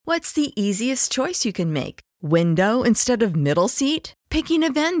What's the easiest choice you can make? Window instead of middle seat? Picking a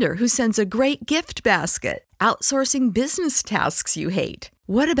vendor who sends a great gift basket? Outsourcing business tasks you hate?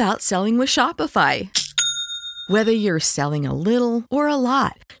 What about selling with Shopify? Whether you're selling a little or a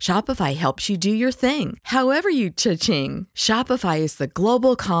lot, Shopify helps you do your thing, however you cha-ching. Shopify is the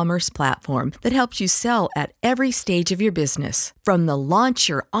global commerce platform that helps you sell at every stage of your business. From the launch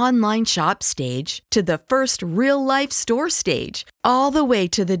your online shop stage to the first real-life store stage, all the way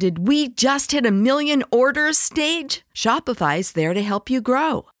to the did we just hit a million orders stage. Shopify's there to help you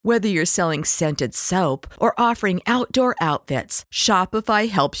grow. Whether you're selling scented soap or offering outdoor outfits, Shopify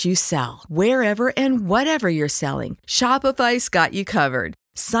helps you sell. Wherever and whatever you're selling, Shopify's got you covered.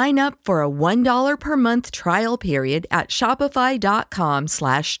 Sign up for a $1 per month trial period at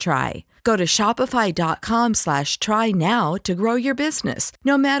shopify.com/try. Go to shopify.com/try now to grow your business,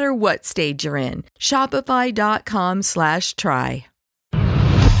 no matter what stage you're in. Shopify.com/try.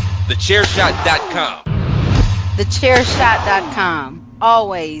 TheChairshot.com. TheChairshot.com.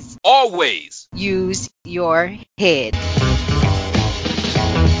 Always use your head.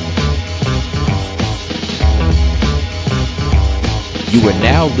 You are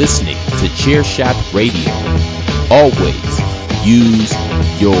now listening to Chairshot Radio. Always use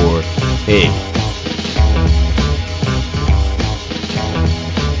your head.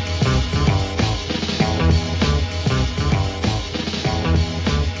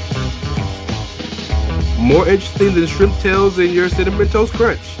 More interesting than shrimp tails in your cinnamon toast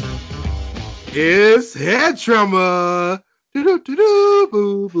crunch. It's head trauma.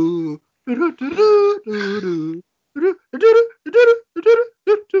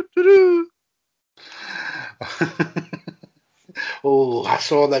 Oh, I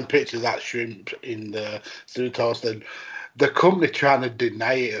saw them pictures of that shrimp in the cinnamon toast, and the company trying to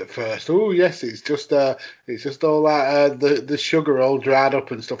deny it at first. Oh yes, it's just all that the sugar all dried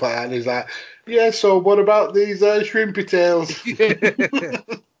up and stuff like that. And he's like, yeah. So what about these shrimpy tails?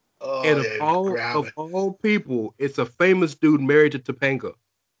 And of all people, it's a famous dude married to Topanga.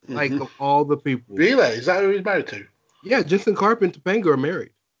 Like of all the people, really, is that who he's married to? Yeah, Jensen Karp and Topanga are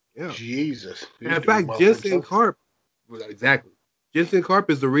married. Yeah, Jesus. And in fact, Jensen Karp, exactly. Jensen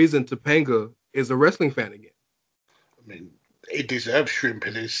Karp is the reason Topanga is a wrestling fan again. I mean, he deserves shrimp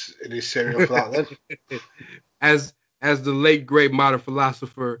in his cereal for that. Then, as the late great modern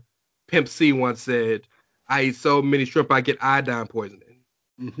philosopher Pimp C once said, "I eat so many shrimp I get iodine poisoning."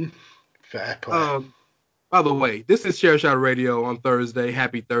 Fair play. By the way, this is Chairshot Radio on Thursday.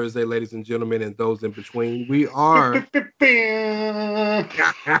 Happy Thursday, ladies and gentlemen, and those in between. We are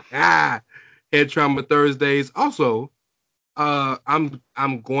Head Trauma Thursdays. Also, I'm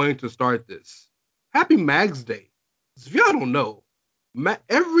going to start this. Happy Mags Day. If y'all don't know,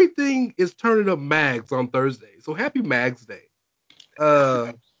 everything is turning up mags on Thursday. So happy Mags Day.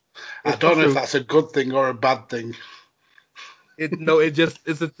 I don't know if that's a good thing or a bad thing.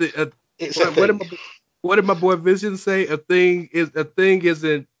 It's a thing. What did my boy Vision say? A thing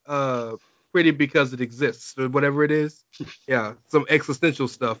isn't pretty because it exists or whatever it is. Yeah, some existential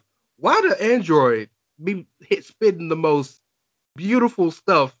stuff. Why do Android be spitting the most beautiful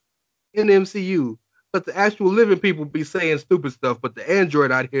stuff in the MCU, but the actual living people be saying stupid stuff? But the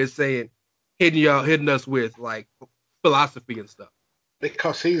Android out here hitting us with like philosophy and stuff.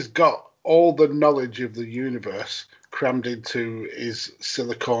 Because he's got all the knowledge of the universe crammed into his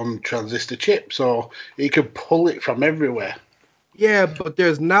silicon transistor chip, so he can pull it from everywhere. Yeah, but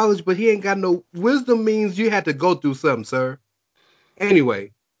there's knowledge, but he ain't got no wisdom. Means you had to go through something, sir.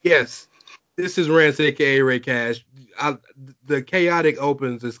 Anyway, yes, this is Rance, aka Ray Cash. The chaotic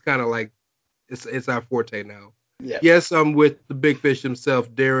opens is kind of like it's our forte now. Yeah. Yes, I'm with the big fish himself,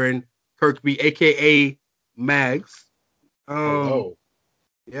 Darren Kirkby, aka Mags. Hello.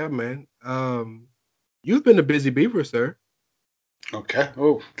 Yeah, man. You've been a busy beaver, sir. Okay.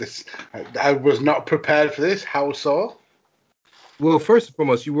 Oh, I was not prepared for this. How so? Well, first and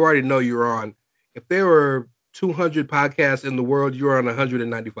foremost, you already know you're on. If there were 200 podcasts in the world, you're on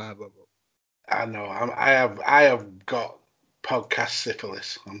 195 of them. I know. I have got podcast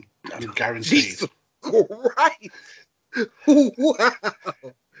syphilis. I'm guaranteed. Jesus Christ. Wow.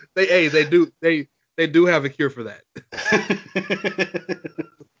 They do have a cure for that.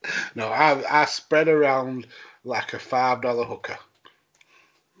 No, I spread around like a $5 hooker.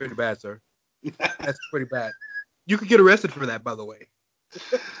 Pretty bad, sir. That's pretty bad. You could get arrested for that, by the way.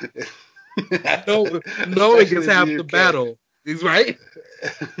 No one gets half the battle. He's right.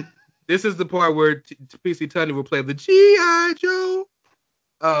 This is the part where PC Tunney will play the G.I. Joe.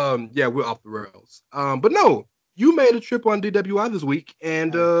 Yeah, we're off the rails. But no, you made a trip on DWI this week,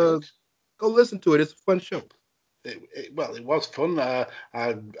 and go listen to it. It's a fun show. It was fun. I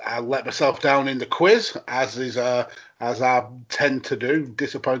let myself down in the quiz, as I tend to do.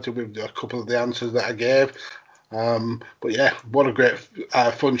 Disappointed with a couple of the answers that I gave. But yeah, what a great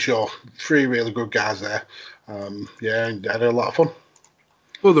fun show. 3 really good guys there. Yeah, and I had a lot of fun.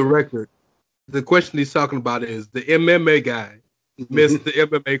 For the record, the question he's talking about is the MMA guy missed the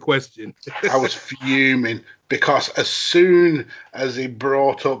MMA question. I was fuming because as soon as he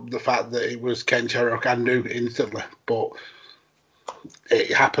brought up the fact that it was Ken Shamrock, I knew instantly. But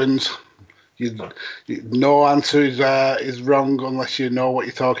it happens. No answer is wrong unless you know what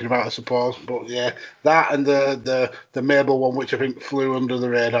you're talking about, I suppose. But yeah, that and the Mabel one, which I think flew under the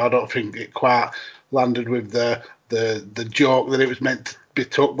radar. I don't think it quite landed with the joke that it was meant to be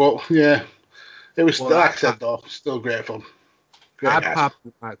took. But yeah, it was like I said though, still great fun. I popped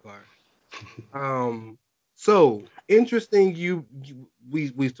in my car. So interesting.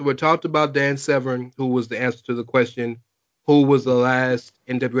 We talked about Dan Severn, who was the answer to the question, who was the last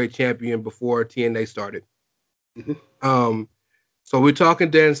NWA champion before TNA started. So we're talking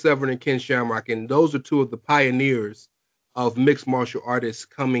Dan Severn and Ken Shamrock, and those are 2 of the pioneers of mixed martial artists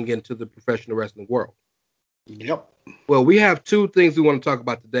coming into the professional wrestling world. Yep. Well, we have 2 things we want to talk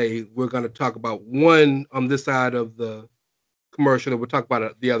about today. We're going to talk about one on this side of the commercial, and we'll talk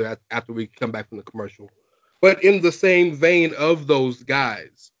about the other after we come back from the commercial. But in the same vein of those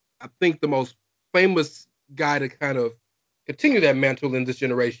guys, I think the most famous guy to kind of continue that mantle in this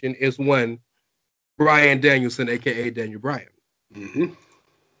generation is one Bryan Danielson, aka Daniel Bryan.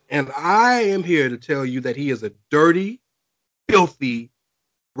 And I am here to tell you that he is a dirty, filthy,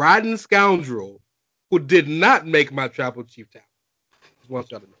 rotten scoundrel who did not make my tribal chief town. Just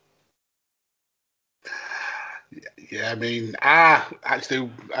want y'all to know. Yeah, I mean, I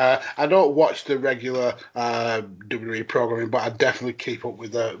don't watch the regular WWE programming, but I definitely keep up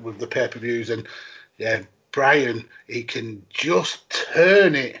with the pay-per-views. And yeah, Bryan, he can just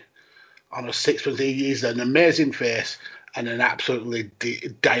turn it on a sixpence. He's an amazing face and an absolutely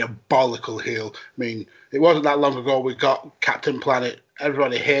diabolical heel. I mean, it wasn't that long ago we got Captain Planet.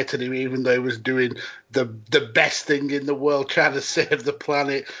 Everybody hated him, even though he was doing the best thing in the world, trying to save the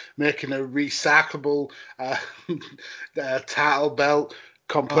planet, making a recyclable title belt,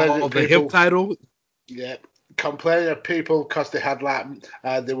 complaining the hip title. Yeah, complaining at people because they had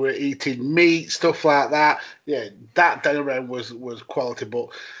they were eating meat, stuff like that. Yeah, that Daniel Bryan was quality, but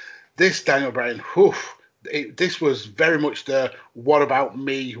this Daniel Bryan, this was very much the what about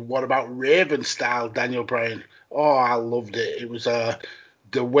me, what about Raven style Daniel Bryan. Oh, I loved it. It was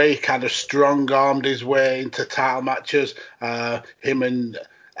the way he kind of strong-armed his way into title matches. Him and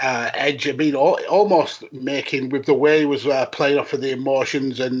Edge, I mean, almost making, with the way he was playing off of the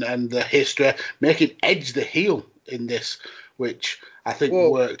emotions and the history, making Edge the heel in this, which I think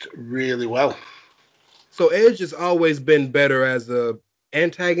worked really well. So Edge has always been better as a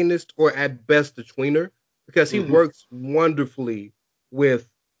antagonist or at best a tweener, because he works wonderfully with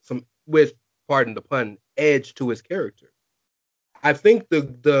pardon the pun, edge to his character. I think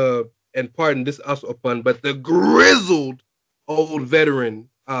and pardon this also a pun, but the grizzled old veteran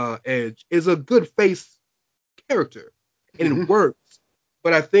Edge is a good face character, and it works.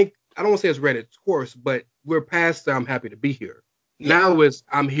 But I think, I don't want to say it's read its course, but we're past I'm happy to be here. Yeah. Now it's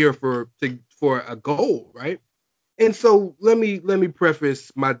I'm here for a goal, right? And so let me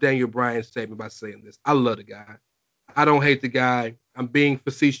preface my Daniel Bryan statement by saying this. I love the guy. I don't hate the guy. I'm being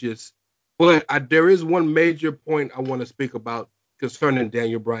facetious. But there is one major point I want to speak about concerning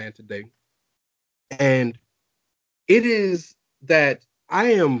Daniel Bryan today. And it is that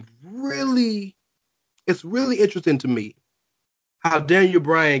it's really interesting to me how Daniel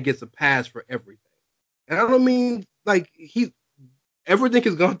Bryan gets a pass for everything. And I don't mean like everything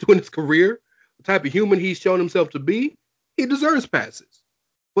he's gone through in his career, the type of human he's shown himself to be, he deserves passes.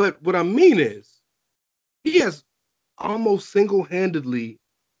 But what I mean is, he has almost single-handedly,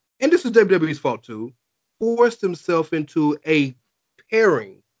 and this is WWE's fault too, forced himself into a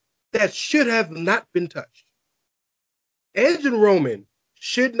pairing that should have not been touched. Edge and Roman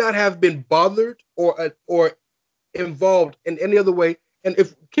should not have been bothered or involved in any other way. And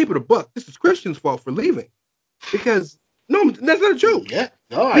if keep it a buck, this is Christian's fault for leaving, because no, that's not a joke. Yeah,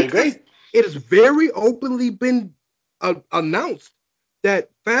 no, I agree. It has very openly been announced that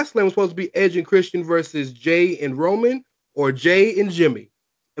Fastlane was supposed to be Edge and Christian versus Jay and Roman, or Jay and Jimmy,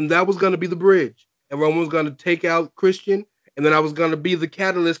 and that was going to be the bridge. And Roman was going to take out Christian, and then I was going to be the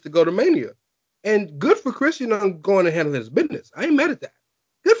catalyst to go to Mania. And good for Christian on going to handle his business. I ain't mad at that.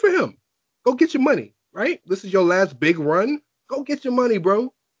 Good for him. Go get your money, right? This is your last big run. Go get your money,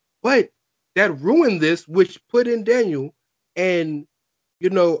 bro. But that ruined this, which put in Daniel. And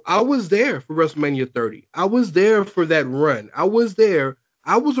I was there for WrestleMania 30. I was there for that run. I was there.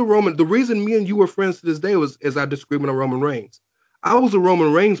 I was a Roman. The reason me and you were friends to this day was as I disagreement on Roman Reigns. I was a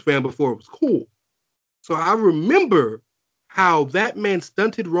Roman Reigns fan before it was cool. So I remember how that man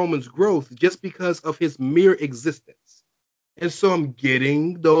stunted Roman's growth just because of his mere existence. And so I'm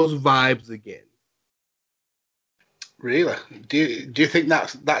getting those vibes again. Really? Do you think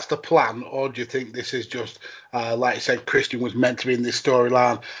that's the plan, or do you think this is just like you said, Christian was meant to be in this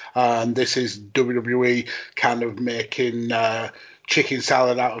storyline, and this is WWE kind of making chicken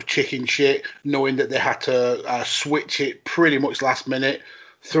salad out of chicken shit, knowing that they had to switch it pretty much last minute.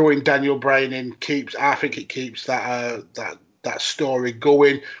 Throwing Daniel Bryan in I think it keeps that story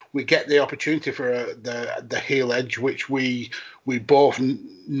going. We get the opportunity for the heel Edge, which we both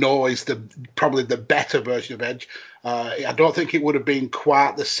know is probably the better version of Edge. I don't think it would have been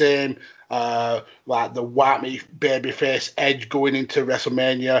quite the same, like the white babyface Edge going into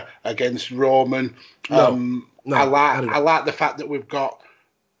WrestleMania against Roman. No, I like the fact that we've got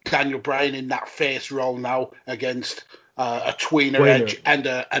Daniel Bryan in that face role now against a tweener Edge and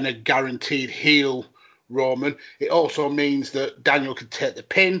a guaranteed heel Roman. It also means that Daniel can take the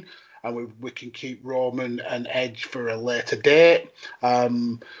pin, and we can keep Roman and Edge for a later date.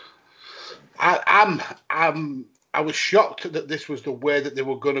 I was shocked that this was the way that they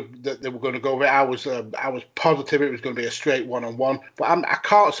were going to go with it. I was positive it was going to be a straight 1-on-1, but I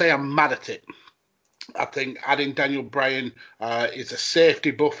can't say I'm mad at it. I think adding Daniel Bryan is a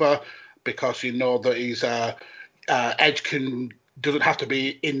safety buffer because you know that he's Edge doesn't have to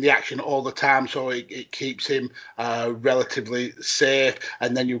be in the action all the time, so it keeps him relatively safe.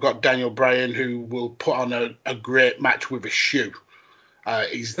 And then you've got Daniel Bryan, who will put on a great match with a shoe.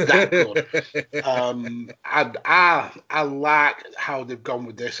 He's that good. I like how they've gone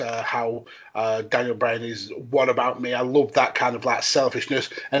with this. How Daniel Bryan is "What about me?" I love that kind of like selfishness,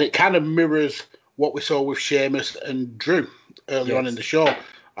 and it kind of mirrors what we saw with Sheamus and Drew earlier on in the show.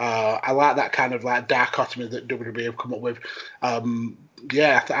 I like that kind of like dichotomy that WWE have come up with. I'm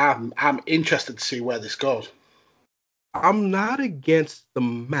interested to see where this goes. I'm not against the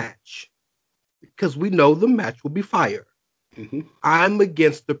match because we know the match will be fire. Mm-hmm. I'm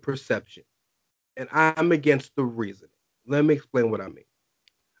against the perception, and I'm against the reasoning. Let me explain what I mean.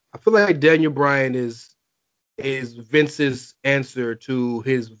 I feel like Daniel Bryan is Vince's answer to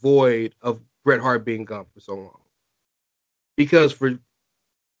his void of Bret Hart being gone for so long. Because for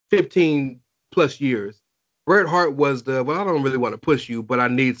 15 plus years, Bret Hart was I don't really want to push you, but I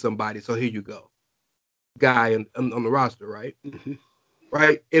need somebody, so here you go, guy on the roster, right? Mm-hmm.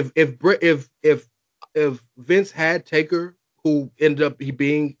 Right? If Vince had Taker, who ended up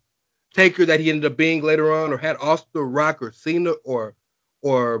being Taker that he ended up being later on, or had Austin, Rock, or Cena, or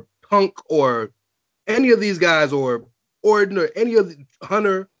Punk, or any of these guys, or Orton, or any of the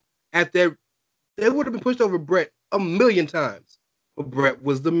Hunter at their, they would have been pushed over Bret a million times. But Bret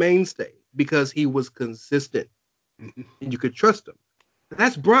was the mainstay because he was consistent, and you could trust him.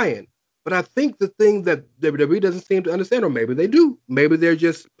 That's Bryan. But I think the thing that WWE doesn't seem to understand, or maybe they do, maybe they're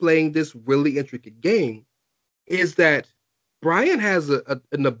just playing this really intricate game, is that Bryan has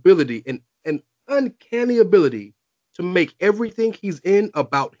an ability, an uncanny ability to make everything he's in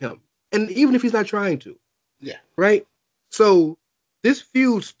about him. And even if he's not trying to. Yeah. Right? So this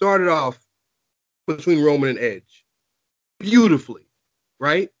feud started off between Roman and Edge beautifully,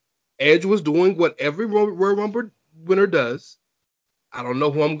 right? Edge was doing what every Royal Rumble winner does. I don't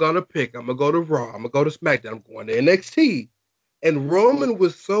know who I'm going to pick. I'm going to go to Raw. I'm going to go to SmackDown. I'm going to NXT. And Roman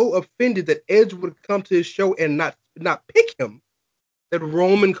was so offended that Edge would come to his show and not pick him that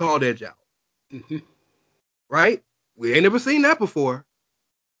Roman called Edge out. Mm-hmm. Right? We ain't never seen that before.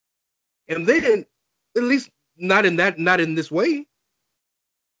 And then, at least not in this way,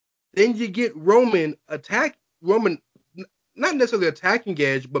 then you get Roman, not necessarily attacking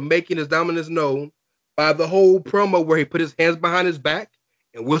Edge, but making his dominance known by the whole promo where he put his hands behind his back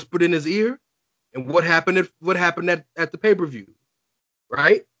and whispered in his ear. And what happened at the pay-per-view,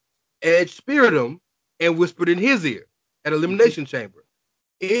 right? Edge speared him and whispered in his ear at Elimination Chamber.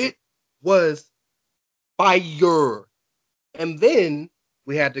 It was fire. And then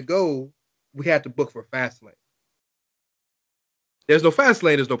we had to book for Fastlane. There's no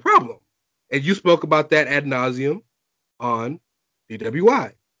Fastlane, there's no problem. And you spoke about that ad nauseum on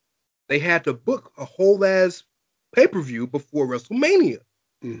DWI. They had to book a whole ass pay-per-view before WrestleMania.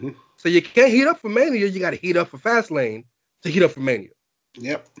 Mm-hmm. So you can't heat up for Mania, you got to heat up for Fastlane to heat up for Mania.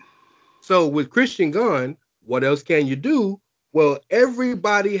 Yep. So with Christian gone, what else can you do? Well,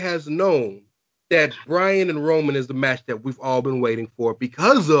 everybody has known that Bryan and Roman is the match that we've all been waiting for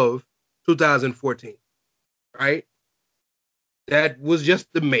because of 2014, right? that was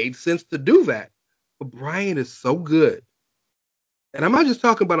just the made sense to do that. But Bryan is so good. And I'm not just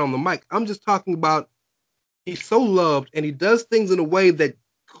talking about on the mic. I'm just talking about he's so loved and he does things in a way that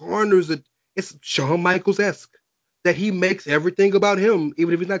garners it. It's Shawn Michaels-esque that he makes everything about him,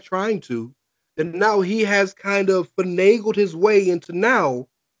 even if he's not trying to. And now he has kind of finagled his way into now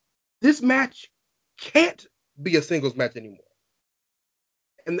this match can't be a singles match anymore.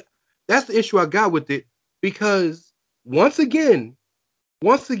 And that's the issue I got with it because once again,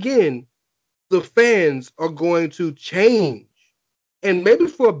 the fans are going to change and maybe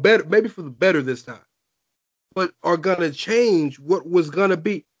for the better this time, but are going to change what was going to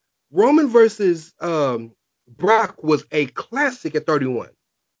be. Roman versus Brock was a classic at 31,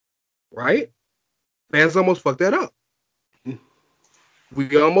 right? Fans almost fucked that up.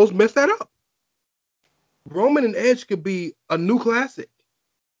 We almost messed that up. Roman and Edge could be a new classic.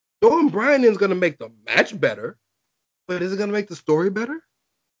 Throwing Bryan in is going to make the match better, but is it going to make the story better?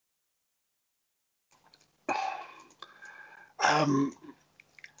 I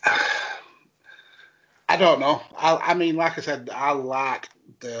don't know. I mean, like I said, I like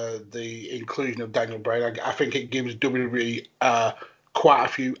the inclusion of Daniel Bryan. I think it gives WWE quite a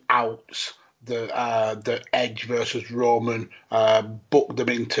few outs the Edge versus Roman booked them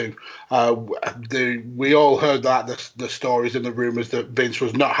into. We all heard that the stories and the rumors that Vince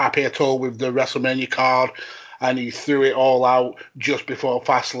was not happy at all with the WrestleMania card, and he threw it all out just before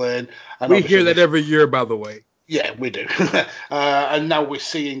Fastlane. And we hear that every year, by the way. Yeah, we do. And now we're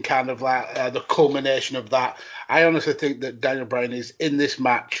seeing kind of like the culmination of that. I honestly think that Daniel Bryan is in this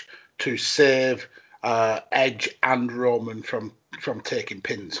match to save Edge and Roman from taking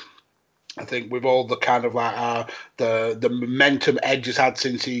pins. I think with all the kind of like the momentum Edge has had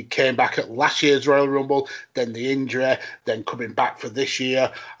since he came back at last year's Royal Rumble, then the injury, then coming back for this year,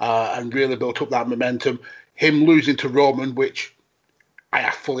 and really built up that momentum. Him losing to Roman, which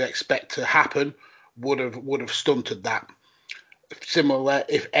I fully expect to happen, would have stunted that. Similarly,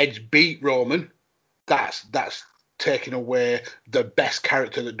 if Edge beat Roman, that's taking away the best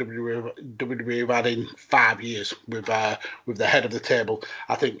character that WWE have had in 5 years with the head of the table.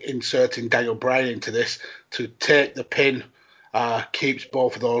 I think inserting Daniel Bryan into this to take the pin keeps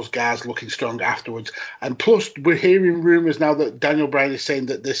both of those guys looking strong afterwards. And plus, we're hearing rumours now that Daniel Bryan is saying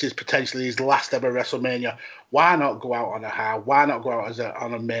that this is potentially his last ever WrestleMania. Why not go out on a high? Why not go out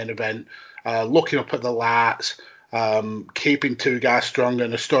on a main event? Looking up at the lights, keeping two guys strong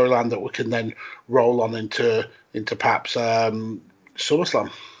and a storyline that we can then roll on into perhaps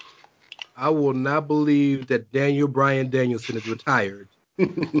SummerSlam. I will not believe that Daniel Bryan Danielson is retired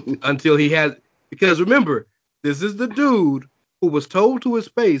until he has, because remember, this is the dude who was told to his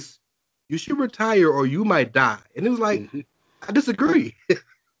face, you should retire or you might die. And it was like, I disagree. I'm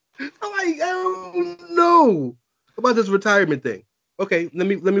like, I don't know about this retirement thing. Okay, let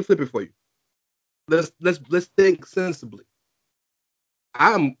me flip it for you. Let's think sensibly.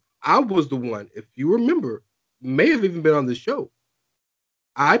 I was the one, if you remember, may have even been on the show.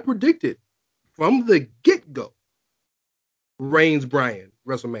 I predicted from the get-go Reigns Bryan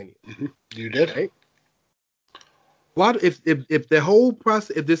WrestleMania. You did. Right? What if the whole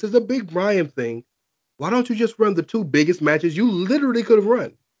process, if this is a big Bryan thing, why don't you just run the two biggest matches you literally could have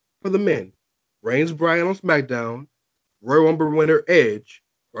run for the men? Reigns Bryan on SmackDown, Royal Rumble winner Edge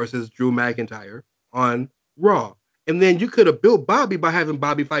versus Drew McIntyre on Raw. And then you could have built Bobby by having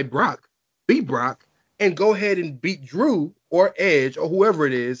Bobby beat Brock, and go ahead and beat Drew or Edge or whoever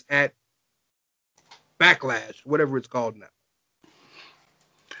it is at Backlash, whatever it's called now.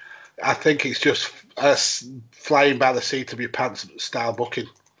 I think it's just flying by the seat of your pants style booking.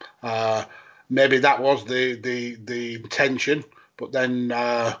 Maybe that was the intention, but then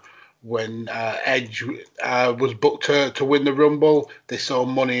when Edge was booked to win the Rumble, they saw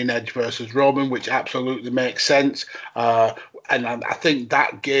money in Edge versus Roman, which absolutely makes sense. And I think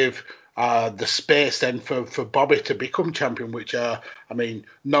that gave the space then for Bobby to become champion, which I mean,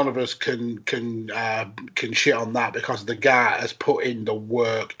 none of us can shit on that because the guy has put in the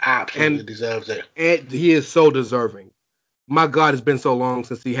work, absolutely deserves it. And he is so deserving. My God, it's been so long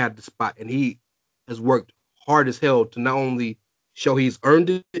since he had the spot, and he has worked hard as hell to not only show he's earned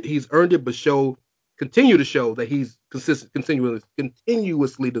it, but continue to show that he's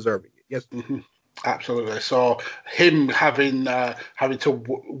continuously deserving it. Yes. Mm-hmm. Absolutely. So him having to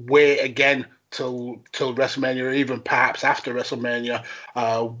wait again till WrestleMania, or even perhaps after WrestleMania,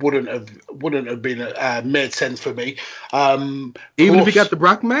 wouldn't have been made sense for me. Even if he got the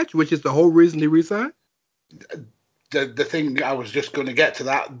Brock match, which is the whole reason he resigned. The thing I was just going to get to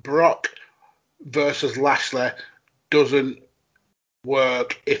that, Brock versus Lashley doesn't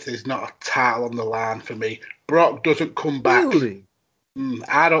work if there's not a title on the line for me. Brock doesn't come back. Really?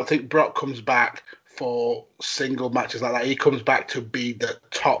 I don't think Brock comes back for single matches like that. He comes back to be the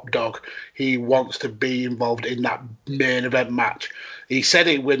top dog. He wants to be involved in that main event match. He said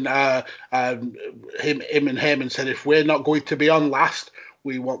it when him and Heyman said, if we're not going to be on last,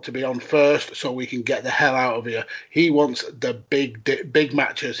 we want to be on first so we can get the hell out of here. He wants the big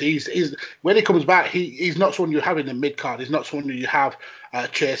matches. He's when he comes back, he's not someone you have in the mid card. He's not someone who you have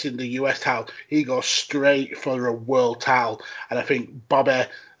chasing the US title. He goes straight for a world title. And I think Bobby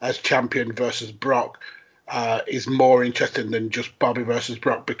as champion versus Brock is more interesting than just Bobby versus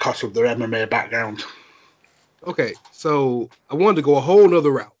Brock because of their MMA background. Okay, so I wanted to go a whole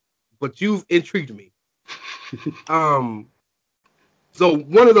nother route, but you've intrigued me. So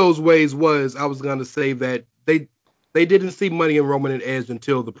one of those ways was I was going to say that they didn't see money in Roman and Edge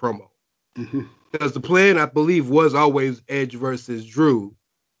until the promo. Because the plan, I believe, was always Edge versus Drew.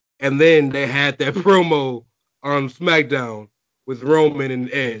 And then they had that promo on SmackDown with Roman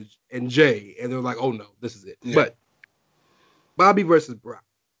and Edge and Jay. And they're like, oh, no, this is it. Yeah. But Bobby versus Brock.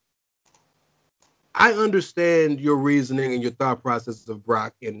 I understand your reasoning and your thought process of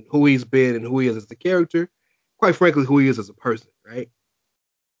Brock and who he's been and who he is as a character. Quite frankly, who he is as a person, right?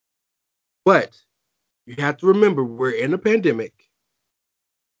 But you have to remember, we're in a pandemic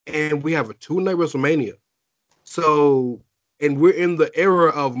and we have a 2-night WrestleMania. So, and we're in the era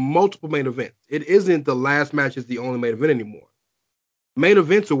of multiple main events. It isn't the last match is the only main event anymore. Main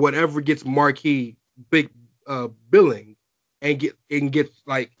events are whatever gets marquee big billing and gets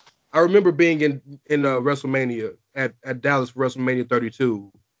like, I remember being in WrestleMania at Dallas for WrestleMania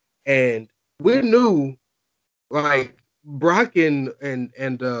 32, and we knew like Brock and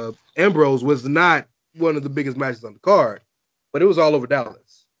Ambrose was not one of the biggest matches on the card, but it was all over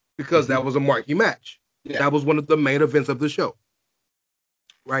Dallas because that was a marquee match. Yeah. That was one of the main events of the show,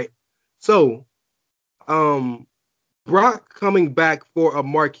 right? So, Brock coming back for a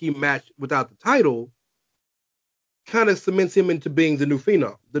marquee match without the title kind of cements him into being the new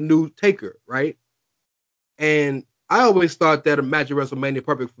Phenom, the new Taker, right? And I always thought that a match at WrestleMania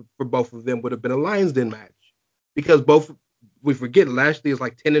perfect for both of them would have been a Lions Den match. Because both, we forget, Lashley is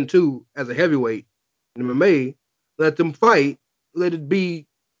like 10-2 as a heavyweight in MMA. Let them fight. Let it be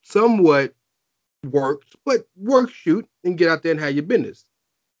somewhat worked, but shoot, and get out there and have your business.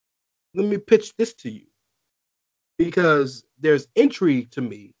 Let me pitch this to you. Because there's intrigue to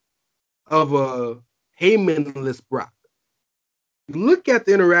me of a Heyman-less Brock. Look at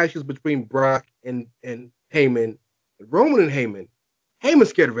the interactions between Brock and Heyman, Roman and Heyman. Heyman's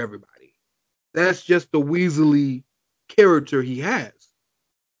scared of everybody. That's just the weaselly character he has.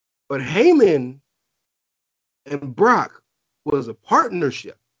 But Heyman and Brock was a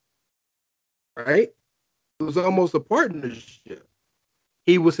partnership, right? It was almost a partnership.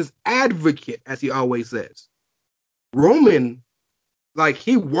 He was his advocate, as he always says. Roman, like,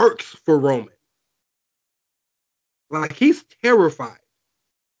 he works for Roman. Like, he's terrified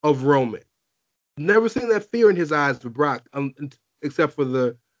of Roman. Never seen that fear in his eyes for Brock, except for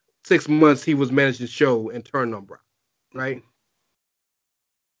the 6 months he was managing the show and turned on Brock, right?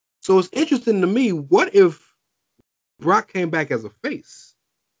 So it's interesting to me, what if Brock came back as a face?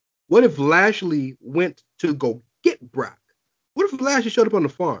 What if Lashley went to go get Brock? What if Lashley showed up on the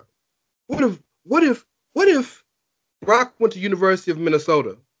farm? What if Brock went to University of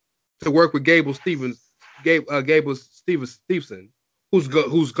Minnesota to work with Gable Stevenson,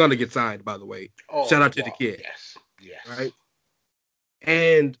 who's gonna get signed, by the way. Shout out to the kid. Yes. Right?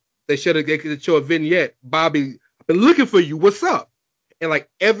 And they could show a vignette. Bobby, I've been looking for you. What's up? And like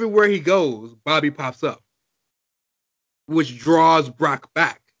everywhere he goes, Bobby pops up, which draws Brock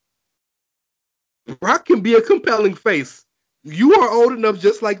back. Brock can be a compelling face. You are old enough,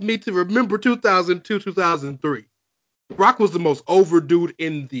 just like me, to remember 2002, 2003. Brock was the most over dude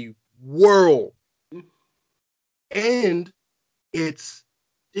in the world. And it's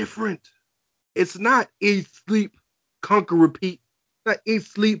different. It's not eat, sleep, conquer, repeat. Not eat,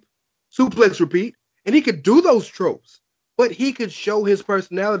 sleep, suplex, repeat. And he could do those tropes, but he could show his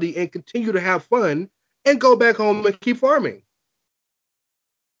personality and continue to have fun and go back home and keep farming.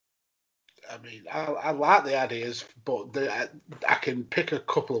 I mean, I like the ideas, but I can pick a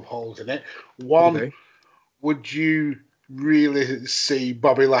couple of holes in it. One, okay. Would you really see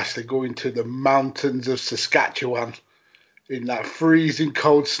Bobby Lashley going to the mountains of Saskatchewan in that freezing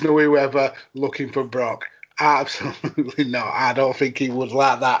cold, snowy weather looking for Brock? Absolutely not. I don't think he would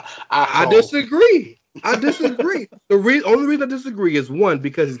like that at all. Disagree. The only reason I disagree is, one,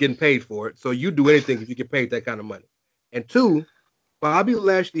 because he's getting paid for it. So you do anything if you get paid that kind of money. And two, Bobby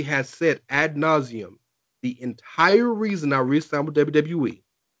Lashley has said ad nauseum the entire reason I re-signed with WWE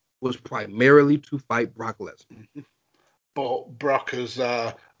was primarily to fight Brock Lesnar. But Brock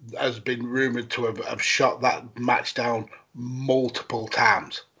has been rumored to have shot that match down multiple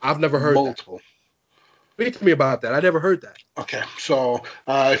times. I've never heard multiple. That. Speak to me about that. I never heard that. Okay, so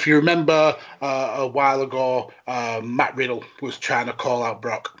if you remember a while ago, Matt Riddle was trying to call out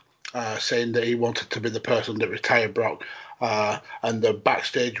Brock, saying that he wanted to be the person that retired Brock. And the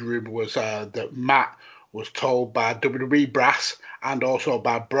backstage rumor was that Matt was told by WWE brass and also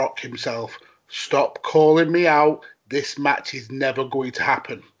by Brock himself, stop calling me out. This match is never going to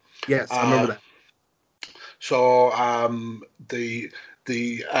happen. Yes, I remember that. So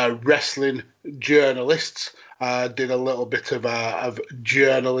the wrestling journalists did a little bit of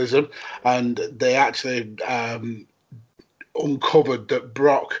journalism, and they actually uncovered that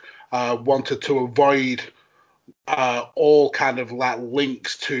Brock wanted to avoid all kind of like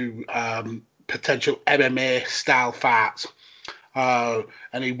links to potential MMA style fights.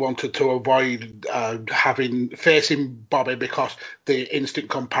 And he wanted to avoid facing Bobby because the instant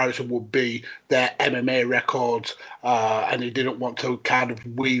comparison would be their MMA records, and he didn't want to kind of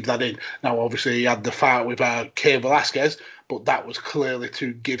weave that in. Now, obviously, he had the fight with Cain Velasquez, but that was clearly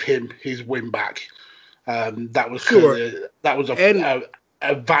to give him his win back. That was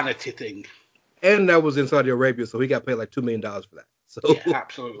a vanity thing. And that was in Saudi Arabia, so he got paid like $2 million for that. So yeah,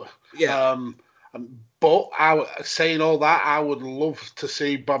 absolutely. Yeah. But saying all that, I would love to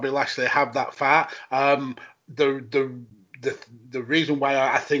see Bobby Lashley have that fight. The reason why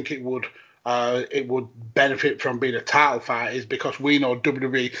I think it would benefit from being a title fight is because we know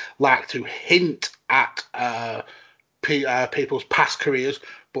WWE like to hint at people's past careers,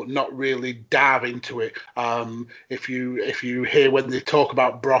 but not really dive into it. If you hear when they talk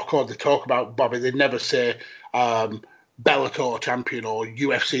about Brock or they talk about Bobby, they never say Bellator champion or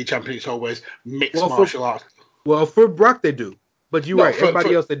UFC champion. It's always mixed martial arts. Well, for Brock they do, but you're right.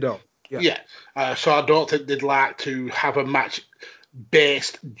 Everybody else they don't. Yeah. So I don't think they'd like to have a match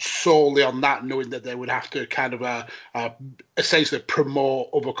based solely on that, knowing that they would have to kind of essentially promote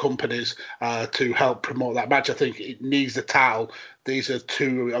other companies to help promote that match. I think it needs the title. These are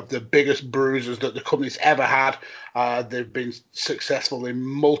two of the biggest bruisers that the company's ever had. They've been successful in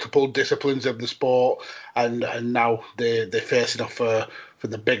multiple disciplines of the sport, and now they're facing off for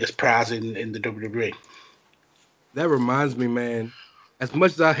the biggest prize in the WWE. That reminds me, man, as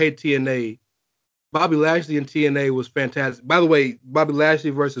much as I hate TNA, Bobby Lashley in TNA was fantastic. By the way, Bobby Lashley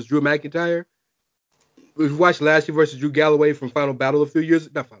versus Drew McIntyre. We watched Lashley versus Drew Galloway from Final Battle a few years.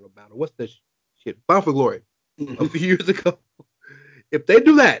 Not Final Battle. What's that shit? Bound for Glory. A few years ago. If they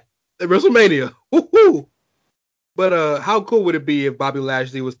do that at WrestleMania, woohoo! But how cool would it be if Bobby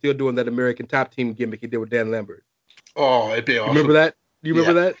Lashley was still doing that American Top Team gimmick he did with Dan Lambert? Oh, it'd be awesome. You remember that? Do you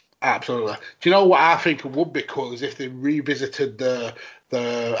remember that? Absolutely. Do you know what I think would be cool is if they revisited the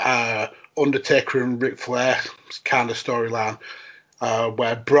Undertaker and Ric Flair kind of storyline,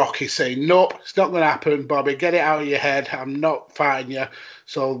 where Brock is saying, "No, it's not going to happen, Bobby. Get it out of your head. I'm not fighting you."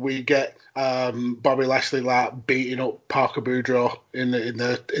 So we get Bobby Lashley like beating up Parker Boudreaux in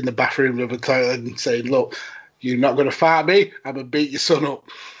the bathroom of the toilet and saying, "Look, you're not going to fight me. I'm going to beat your son up."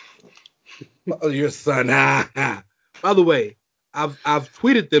 Oh, your son. By the way, I've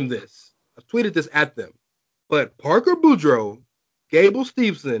tweeted them this. I've tweeted this at them. But Parker Boudreaux, Gable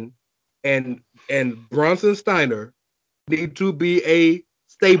Steveson, and Bronson Steiner need to be a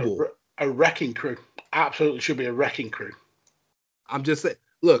stable. A wrecking crew. Absolutely should be a wrecking crew. I'm just saying,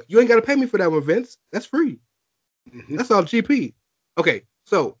 look, you ain't got to pay me for that one, Vince. That's free. Mm-hmm. That's all GP. Okay,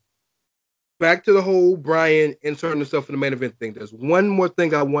 so back to the whole Bryan inserting himself in the main event thing. There's one more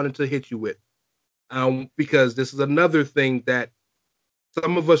thing I wanted to hit you with. Because this is another thing that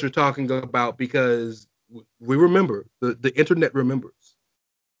some of us are talking about because we remember, the internet remembers.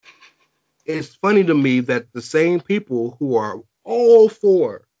 It's funny to me that the same people who are all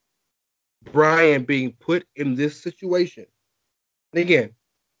for Bryan being put in this situation, and again,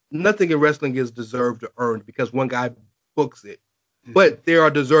 nothing in wrestling is deserved or earned because one guy books it, but there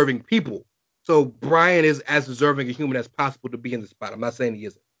are deserving people. So Bryan is as deserving a human as possible to be in the spot. I'm not saying he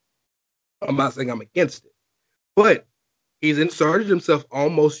isn't. I'm not saying I'm against it, but he's inserted himself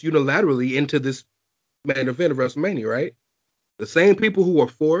almost unilaterally into this main event of WrestleMania, right? The same people who are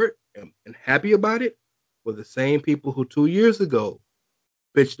for it and happy about it were the same people who 2 years ago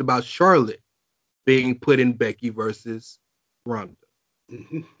bitched about Charlotte being put in Becky versus Ronda.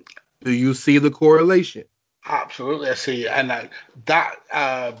 Mm-hmm. Do you see the correlation? Absolutely, I see, and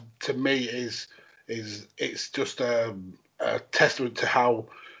that to me is it's just a testament to how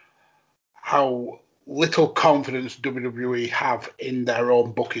little confidence WWE have in their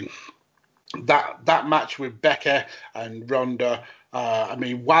own booking. that match with Becca and Ronda, I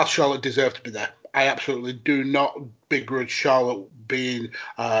mean, while Charlotte deserved to be there, I absolutely do not begrudge Charlotte being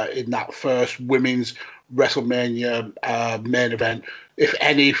in that first women's WrestleMania main event. If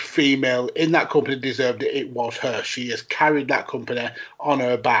any female in that company deserved it, it was her. She has carried that company on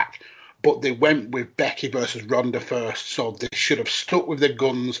her back. But they went with Becky versus Ronda first, so they should have stuck with their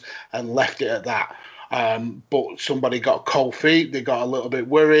guns and left it at that. But somebody got cold feet, they got a little bit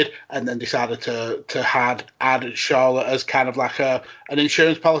worried, and then decided to add Charlotte as kind of like an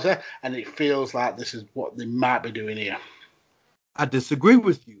insurance policy, and it feels like this is what they might be doing here. I disagree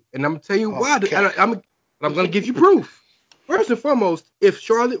with you, and I'm going to tell you why. Okay. I'm going to give you proof. First and foremost, if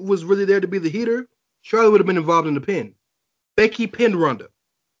Charlotte was really there to be the heater, Charlotte would have been involved in the pin. Becky pinned Ronda.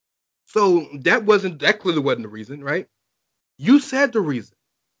 So that clearly wasn't the reason, right? You said the reason.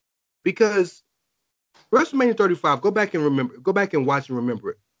 Because WrestleMania 35, go back and watch and remember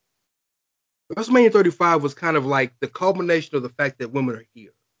it. WrestleMania 35 was kind of like the culmination of the fact that women are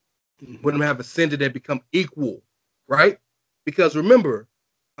here. Mm-hmm. Women have ascended and become equal, right? Because remember,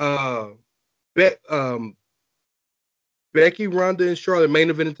 Becky, Ronda, and Charlotte main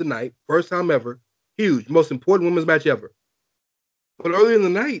evented tonight. First time ever. Huge. Most important women's match ever. But earlier in the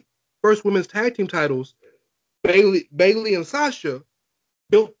night, first women's tag team titles, Bayley and Sasha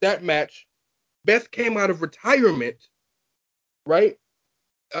built that match. Beth came out of retirement, right?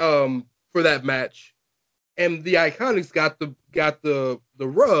 For that match. And the Iconics got the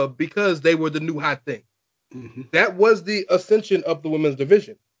rub because they were the new hot thing. Mm-hmm. That was the ascension of the women's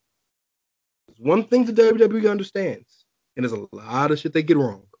division. There's one thing the WWE understands, and there's a lot of shit they get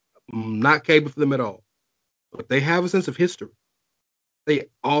wrong. I'm not capable for them at all. But they have a sense of history. They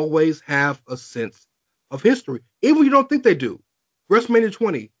always have a sense of history. Even when you don't think they do. WrestleMania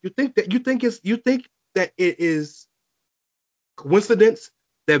 20, you think that it is coincidence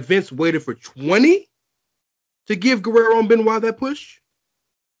that Vince waited for 20 to give Guerrero and Benoit that push?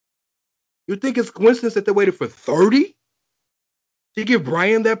 You think it's coincidence that they waited for 30 to give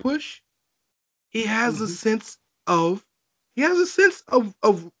Bryan that push? He has a sense of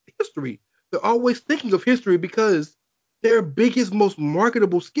history. They're always thinking of history because their biggest, most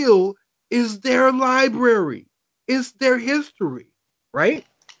marketable skill is their library. It's their history, right?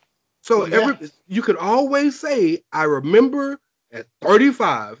 So you could always say, I remember at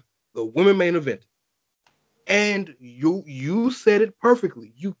 35, the women main event. And you said it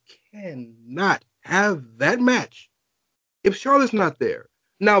perfectly. You cannot have that match if Charlotte's not there.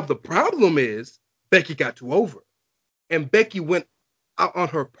 Now, the problem is Becky got too over. And Becky went out on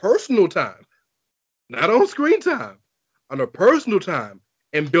her personal time, not on screen time, on her personal time,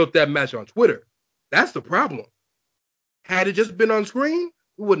 and built that match on Twitter. That's the problem. Had it just been on screen,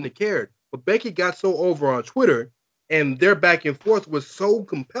 we wouldn't have cared. But Becky got so over on Twitter, and their back and forth was so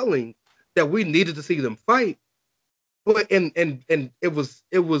compelling that we needed to see them fight. But and it was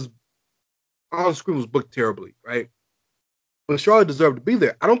on screen was booked terribly, right? But Charlotte deserved to be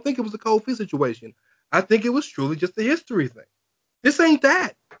there. I don't think it was a cold feet situation. I think it was truly just a history thing. This ain't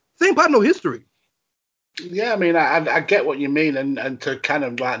that. This ain't about no history. Yeah, I mean, I get what you mean, and to kind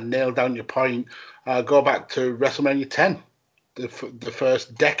of like nail down your point, go back to WrestleMania 10, the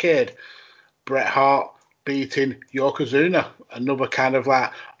first decade, Bret Hart beating Yokozuna, another kind of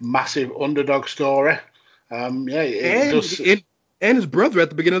like massive underdog story. And his brother at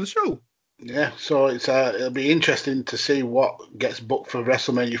the beginning of the show. Yeah, so it'll be interesting to see what gets booked for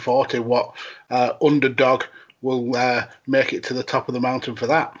WrestleMania 40, what underdog will make it to the top of the mountain for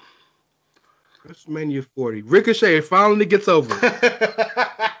that. WrestleMania 40. Ricochet finally gets over.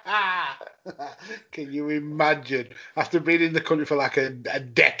 Can you imagine? After being in the country for like a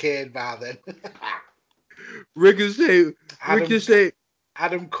decade by then. Ricochet.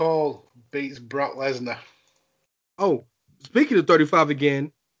 Adam Cole beats Brock Lesnar. Oh, speaking of 35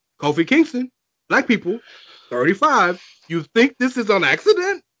 again, Kofi Kingston, black people, 35. You think this is on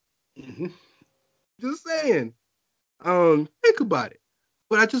accident? Mm-hmm. Just saying. Think about it.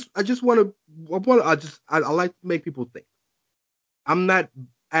 But I like to make people think. I'm not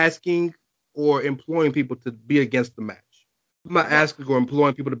asking or employing people to be against the match. I'm not asking or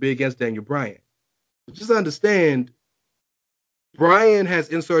employing people to be against Daniel Bryan. But just understand, Bryan has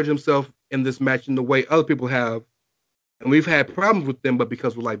inserted himself in this match in the way other people have, and we've had problems with them, but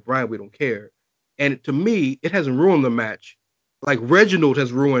because we're like Bryan, we don't care. And to me, it hasn't ruined the match. Like Reginald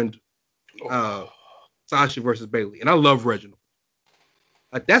has ruined Sasha versus Bayley, and I love Reginald.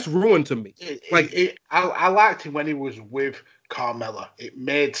 Like that's ruined to me. I liked him when he was with Carmella. It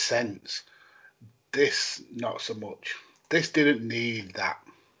made sense. This not so much. This didn't need that.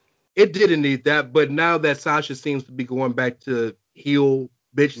 It didn't need that, but now that Sasha seems to be going back to heel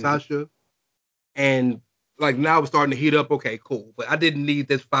bitch Sasha, And like now it's starting to heat up. Okay, cool. But I didn't need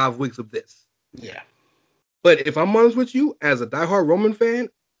this 5 weeks of this. Yeah. But if I'm honest with you, as a diehard Roman fan,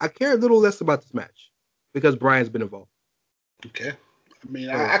 I care a little less about this match because Bryan's been involved. Okay. I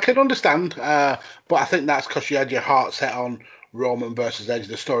mean, I can understand, but I think that's because you had your heart set on Roman versus Edge.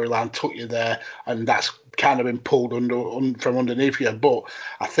 The storyline took you there, and that's kind of been pulled from underneath you. But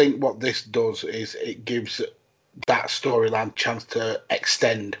I think what this does is it gives that storyline chance to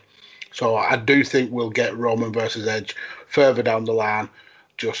extend. So I do think we'll get Roman versus Edge further down the line,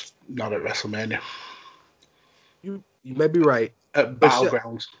 just not at WrestleMania. You may be right. At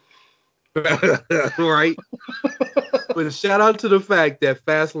Battlegrounds. Right. But shout out to the fact that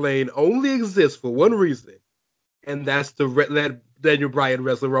Fastlane only exists for one reason, and that's to let Daniel Bryan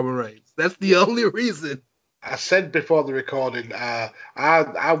wrestle Roman Reigns. That's the only reason. I said before the recording, I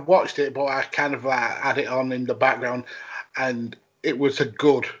watched it, but I kind of had it on in the background, and it was a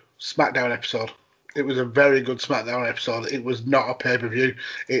good SmackDown episode. It was a very good SmackDown episode. It was not a pay-per-view.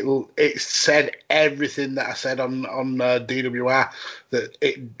 It said everything that I said on DWR,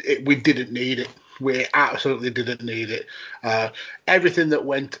 that we didn't need it. We absolutely didn't need it. Everything that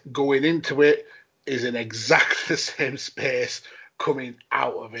went going into it is in exactly the same space coming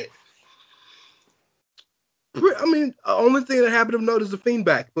out of it. I mean, the only thing that happened of note is the Fiend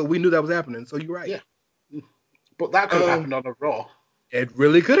back, but we knew that was happening, so you're right. Yeah. But that could have happened on a Raw. It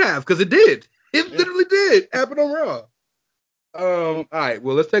really could have, because it did. It literally did happen on Raw. All right,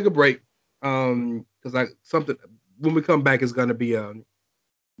 well, let's take a break. Because when we come back, it's going to be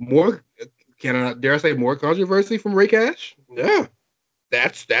more. Can I dare I say more controversy from Ray Cash? Yeah,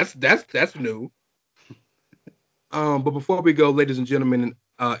 that's new. But before we go, ladies and gentlemen,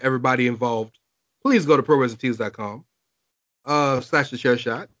 everybody involved, please go to ProWrestlingTees.com / the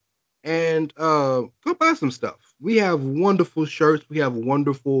Chairshot and go buy some stuff. We have wonderful shirts. We have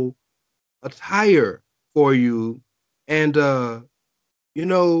wonderful attire for you. And,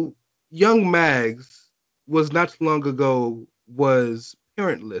 young Mags was not too long ago was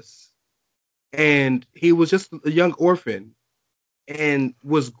parentless. And he was just a young orphan and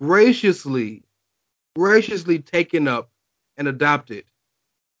was graciously taken up and adopted.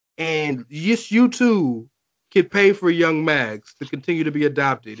 And yes, you too can pay for young Mags to continue to be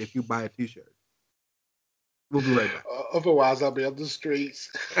adopted if you buy a t-shirt. We'll be right back. Otherwise, I'll be on the streets.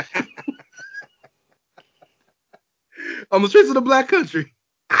 On the streets of the Black Country.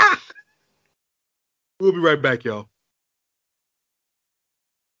 We'll be right back, y'all.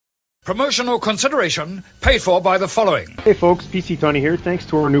 Promotional consideration paid for by the following. Hey folks, PC Tony here. Thanks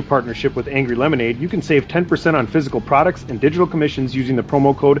to our new partnership with Angry Lemonade, you can save 10% on physical products and digital commissions using the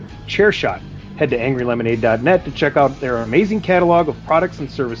promo code Chairshot. Head to angrylemonade.net to check out their amazing catalog of products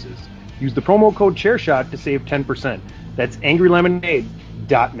and services. Use the promo code Chairshot to save 10%. That's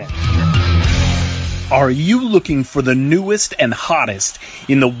angrylemonade.net. Are you looking for the newest and hottest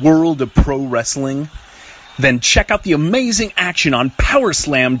in the world of pro wrestling? Then check out the amazing action on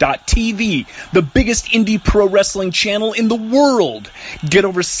Powerslam.tv, the biggest indie pro wrestling channel in the world. Get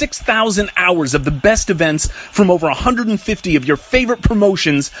over 6,000 hours of the best events from over 150 of your favorite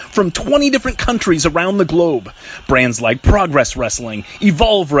promotions from 20 different countries around the globe. Brands like Progress Wrestling,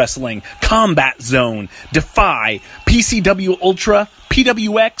 Evolve Wrestling, Combat Zone, Defy, PCW Ultra,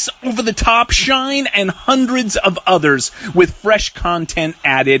 PWX, Over the Top, Shine, and hundreds of others with fresh content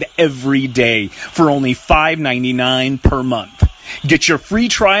added every day for only $5.99 per month. Get your free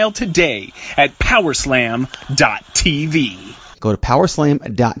trial today at Powerslam.tv. Go to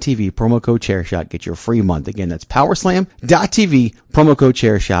Powerslam.tv, promo code Chairshot, get your free month. Again, that's Powerslam.tv, promo code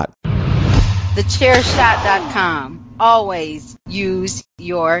Chairshot. TheChairshot.com. Always use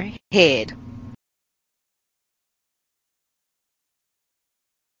your head.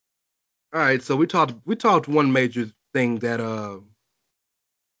 All right, so we talked one major thing that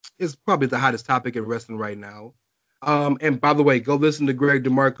is probably the hottest topic in wrestling right now. And by the way, go listen to Greg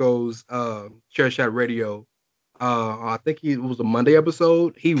DeMarco's Chairshot Radio. I think it was a Monday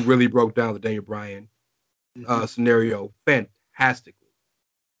episode. He really broke down the Daniel Bryan scenario fantastically.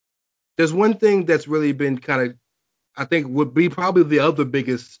 There's one thing that's really been kind of, I think, would be probably the other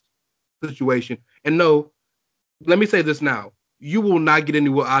biggest situation. And no, let me say this now. You will not get any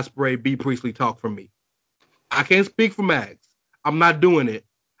Will Ospreay, B. Priestley talk from me. I can't speak for Mags. I'm not doing it.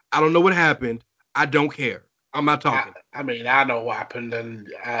 I don't know what happened. I don't care. I'm not talking. I mean, I know what happened, and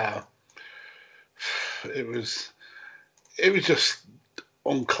it was just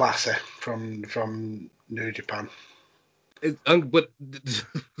unclassy from New Japan. But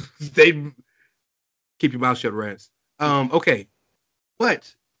they keep your mouth shut, Rance. Okay,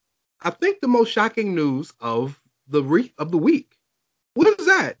 but I think the most shocking news of the week. What is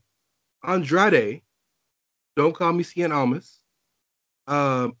that? Andrade, don't call me Cien Almas,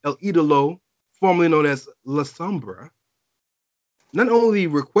 El Idolo, formerly known as La Sombra, not only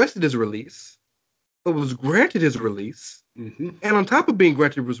requested his release, but was granted his release, and on top of being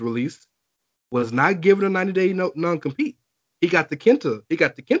granted his release, was not given a 90-day non-compete. He got the Kenta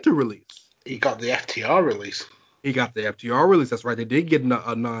release. He got the FTR release. That's right. They did get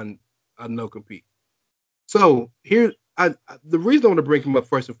a no-compete. So here, the reason I want to bring him up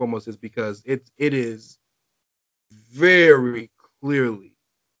first and foremost is because it is very clearly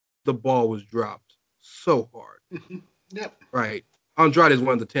the ball was dropped so hard. Yep. Right. Andrade is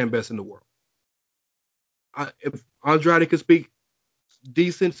one of the 10 best in the world. If Andrade could speak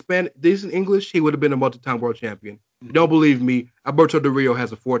decent English, he would have been a multi-time world champion. If you don't believe me, Alberto Del Rio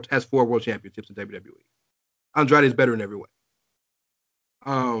has 4 world championships in WWE. Andrade is better in every way.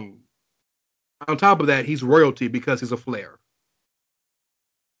 On top of that, he's royalty because he's a Flair.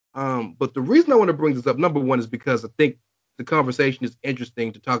 But the reason I want to bring this up, number one, is because I think the conversation is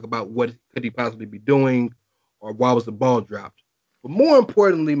interesting to talk about what could he possibly be doing or why was the ball dropped. But more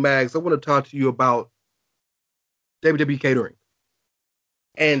importantly, Mags, I want to talk to you about WWE catering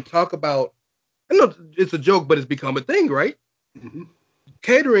and talk about, I know it's a joke, but it's become a thing, right? Mm-hmm.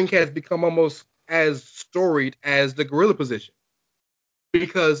 Catering has become almost as storied as the gorilla position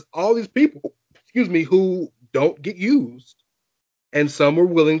because all these people, who don't get used, and some are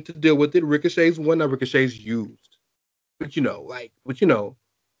willing to deal with it. Ricochet's one, now Ricochet's used. But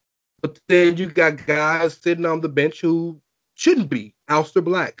then you got guys sitting on the bench who shouldn't be. Aleister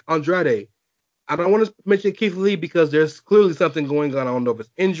Black, Andrade. I don't want to mention Keith Lee because there's clearly something going on. I don't know if it's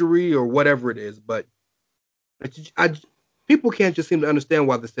injury or whatever it is, but people can't just seem to understand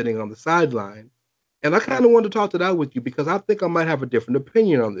why they're sitting on the sideline. And I kind of wanted to talk to that with you because I think I might have a different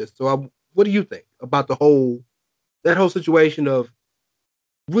opinion on this. So what do you think about that whole situation of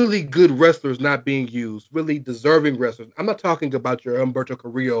really good wrestlers not being used, really deserving wrestlers? I'm not talking about your Humberto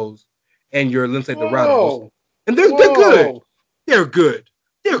Carrillos and your Lince Dorados. And they're good. They're good.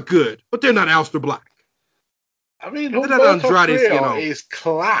 They're good, but they're not Aleister Black. I mean, Humberto Carrillo is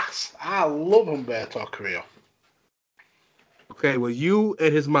class. I love Humberto Carrillo. Okay, well, you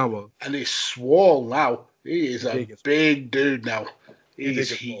and his mama. And he's swole now. He is a big dude now. He's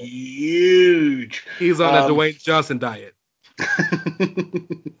huge. He's on that Dwayne Johnson diet.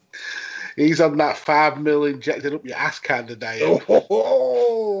 He's on that 5 mil injected up your ass kind of diet.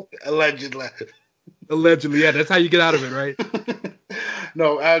 Allegedly. Allegedly, yeah. That's how you get out of it, right?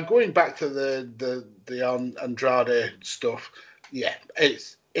 No, going back to the Andrade stuff, yeah,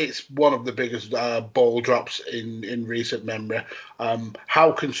 it's one of the biggest ball drops in recent memory.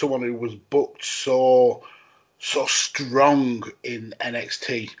 How can someone who was booked so strong in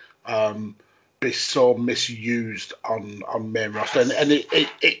NXT be so misused on main roster? And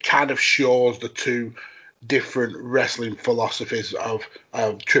it kind of shows the two different wrestling philosophies of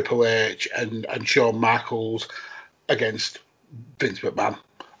Triple H and Shawn Michaels against Vince McMahon.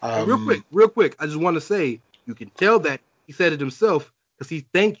 Real quick, I just want to say, you can tell that he said it himself because he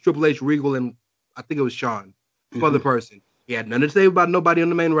thanked Triple H, Regal, and I think it was Shawn, some other person. He had nothing to say about nobody on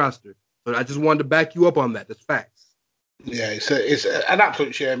the main roster. But I just wanted to back you up on that. That's facts. Yeah, it's an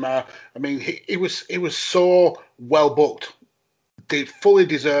absolute shame. I mean, he was so well booked. They fully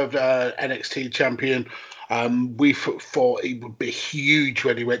deserved NXT champion. We thought he would be huge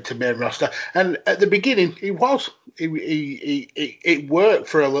when he went to main roster, and at the beginning he was. It worked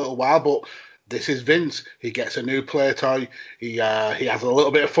for a little while, but this is Vince. He gets a new play toy. He has a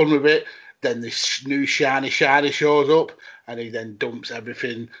little bit of fun with it. Then this new shiny shows up, and he then dumps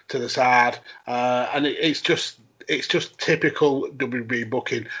everything to the side. And it's just typical WWE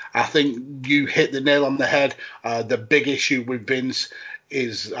booking. I think you hit the nail on the head. The big issue with Vince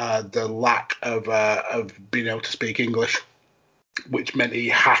is the lack of being able to speak English, which meant he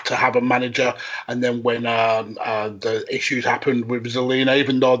had to have a manager. And then when the issues happened with Zelina,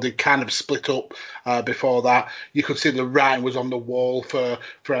 even though they kind of split up before that, you could see the writing was on the wall for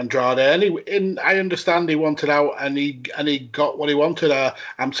Andrade. And I understand he wanted out, and he got what he wanted.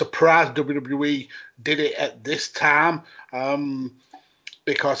 I'm surprised WWE did it at this time,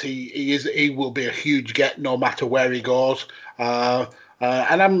 because he will be a huge get no matter where he goes.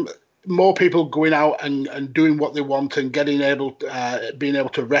 And I'm more people going out and doing what they want and being able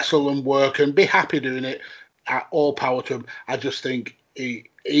to wrestle and work and be happy doing it. All power to him. I just think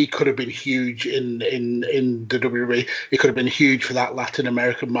he could have been huge in the WWE. He could have been huge for that Latin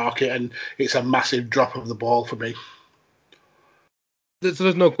American market, and it's a massive drop of the ball for me. So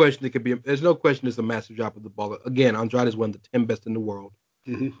there's no question there's no question it's a massive drop of the ball. Again, Andrade is one of the 10 best in the world.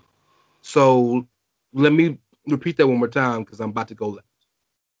 Mm-hmm. So let me repeat that one more time because I'm about to go left.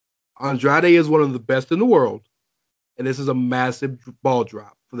 Andrade is one of the best in the world, and this is a massive ball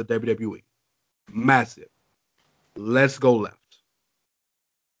drop for the WWE. Massive. Let's go left.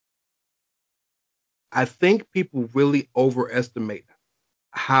 I think people really overestimate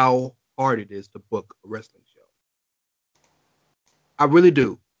how hard it is to book a wrestling show. I really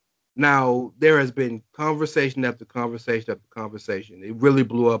do. Now, there has been conversation after conversation after conversation. It really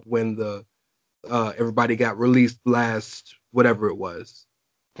blew up when the everybody got released last, whatever it was.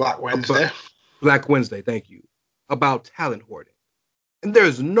 Black Wednesday. Black Wednesday, thank you. About talent hoarding. And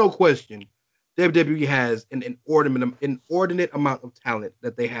there's no question WWE has an inordinate amount of talent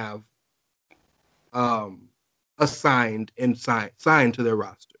that they have assigned and signed to their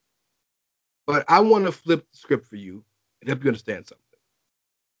roster. But I want to flip the script for you and help you understand something.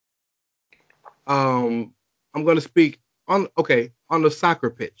 I'm going to speak on the soccer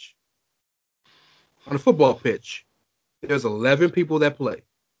pitch. On the football pitch, there's 11 people that play.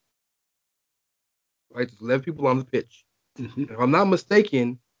 Right? There's 11 people on the pitch. Mm-hmm. If I'm not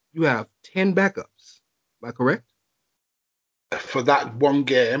mistaken, you have 10 backups. Am I correct? For that one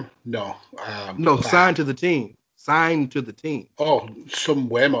game, no. Signed to the team. Oh, some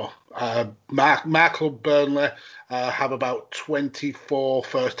way more. My club, Burnley, have about 24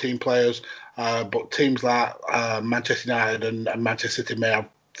 first-team players, but teams like Manchester United and Manchester City may have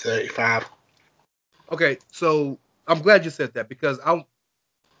 35. Okay, so I'm glad you said that because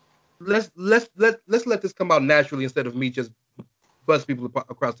let's let this come out naturally instead of me just buzz people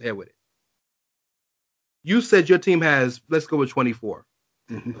across the head with it. You said your team has, let's go with 24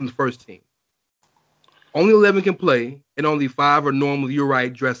 from the first team. Only 11 can play, and only 5 are normally, you're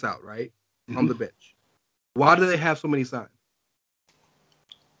right, dress out, right? On the bench. Why do they have so many signed?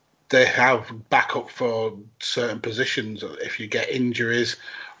 They have backup for certain positions. If you get injuries,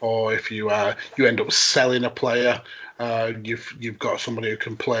 or if you end up selling a player, you've got somebody who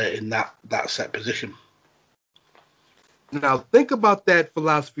can play in that set position. Now think about that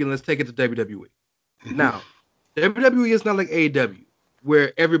philosophy and let's take it to WWE. Now, WWE is not like AEW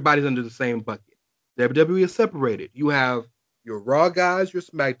where everybody's under the same bucket. WWE is separated. You have your Raw guys, your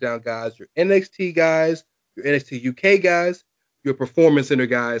SmackDown guys, your NXT guys, your NXT UK guys, your Performance Center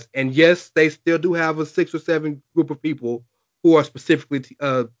guys, and yes, they still do have a 6 or 7 group of people who are specifically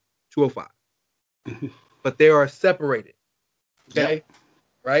 205. But they are separated. Okay? Yep.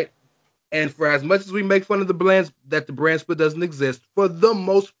 Right? And for as much as we make fun of the brand split doesn't exist, for the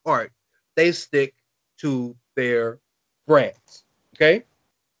most part, they stick to their brands. Okay?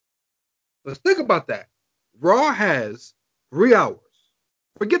 Let's think about that. Raw has 3 hours.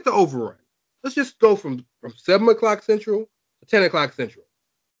 Forget the overrun. Let's just go from 7 o'clock Central to 10 o'clock Central.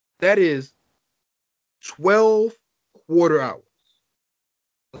 That is 12 quarter hours.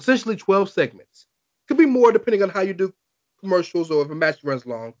 Essentially 12 segments. Could be more depending on how you do commercials or if a match runs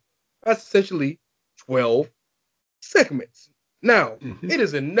long. That's essentially 12 segments. Now, it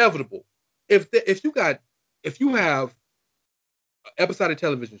is inevitable. If you have an episodic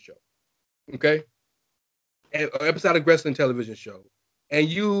television show, okay, an episodic wrestling television show, and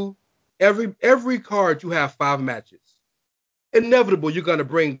you every card you have 5 matches, inevitable you're gonna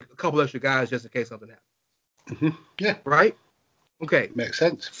bring a couple extra guys just in case something happens. Yeah. Right? Okay. Makes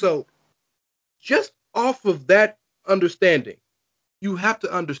sense. So, just off of that understanding, you have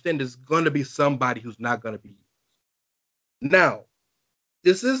to understand there's going to be somebody who's not going to be used. Now,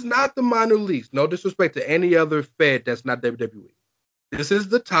 this is not the minor leagues. No disrespect to any other Fed that's not WWE. This is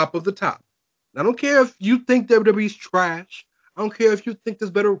the top of the top. I don't care if you think WWE's trash. I don't care if you think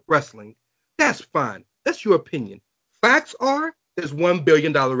there's better wrestling. That's fine. That's your opinion. Facts are there's $1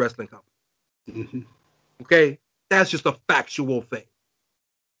 billion wrestling company. Okay? That's just a factual thing.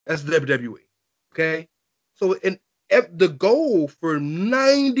 That's WWE. Okay? So the goal for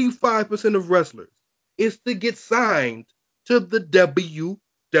 95% of wrestlers is to get signed to the WWE.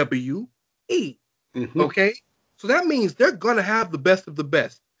 Okay? So that means they're going to have the best of the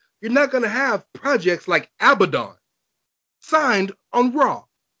best. You're not going to have projects like Abaddon signed on Raw.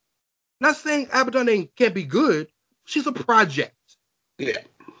 Not saying Abaddon can't be good. She's a project. Yeah.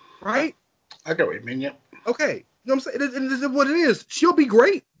 Right? I get what you mean, yeah. Okay. You know what I'm saying? It is what it is. She'll be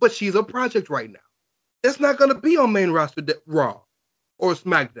great, but she's a project right now. That's not going to be on main roster Raw or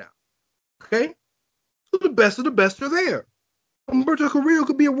SmackDown. Okay? So the best of the best are there. Humberto Carrillo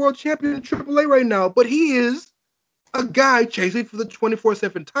could be a world champion in AAA right now, but he is a guy chasing for the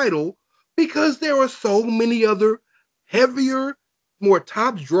 24/7 title because there are so many other heavier, more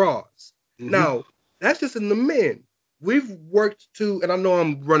top draws. Now, that's just in the men. We've worked to, and I know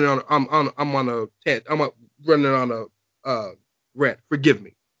I'm running on, I'm running on a rant. Forgive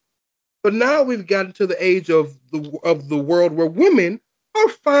me. But now we've gotten to the age of the world where women are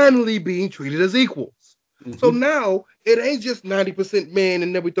finally being treated as equals. Mm-hmm. So now it ain't just 90% men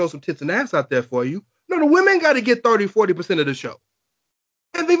and then we throw some tits and ass out there for you. No, the women got to get 30-40% of the show.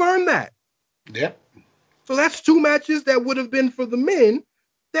 And they've earned that. Yeah. So that's 2 matches that would have been for the men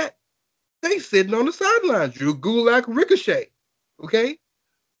that they sitting on the sidelines. Drew Gulak, Ricochet. Okay?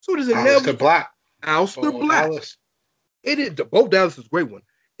 So it is inevitable. Aleister Black. Dallas. It is, both Dallas is a great one.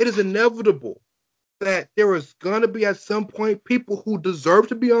 It is inevitable that there is going to be at some point people who deserve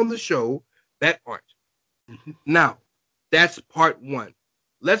to be on the show that aren't. Mm-hmm. Now, that's part 1.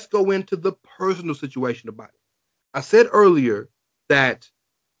 Let's go into the personal situation about it. I said earlier that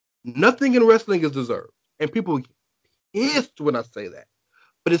nothing in wrestling is deserved. And people get pissed when I say that.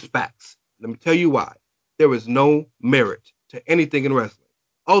 But it's facts. Let me tell you why. There is no merit to anything in wrestling.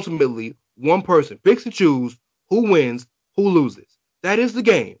 Ultimately, one person picks and chooses who wins, who loses. That is the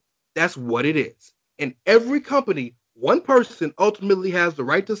game. That's what it is. In every company, one person ultimately has the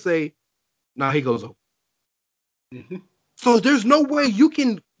right to say, "Nah, he goes over." Mm-hmm. So there's no way you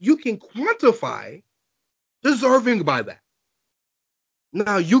can quantify deserving by that.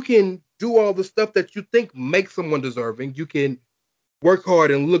 Now you can do all the stuff that you think makes someone deserving. You can work hard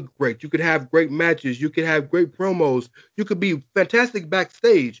and look great. You could have great matches. You could have great promos. You could be fantastic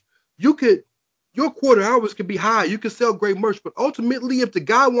backstage. Your quarter hours could be high. You could sell great merch. But ultimately, if the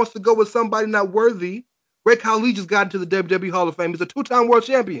guy wants to go with somebody not worthy, Ray Khali just got into the WWE Hall of Fame. He's a 2-time world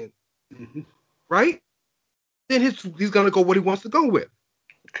champion. Mm-hmm. Right? Then he's going to go what he wants to go with.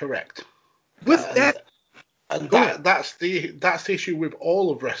 Correct. With that. And that's the issue with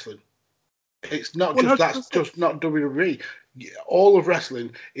all of wrestling. It's not just 100%. That's just not WWE. All of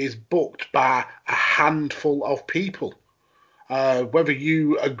wrestling is booked by a handful of people. Whether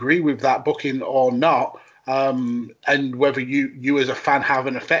you agree with that booking or not, and whether you as a fan have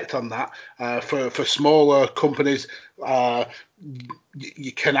an effect on that. For smaller companies,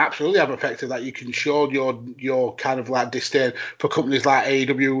 you can absolutely have an effect on that. You can show your kind of like disdain for companies like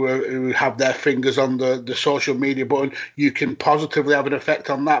AEW who have their fingers on the social media button. You can positively have an effect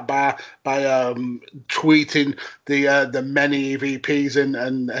on that by tweeting the many EVPs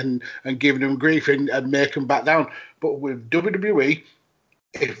and giving them grief and make them back down. But with WWE,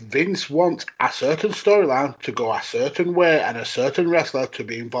 if Vince wants a certain storyline to go a certain way and a certain wrestler to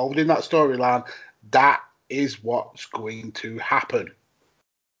be involved in that storyline, that is what's going to happen.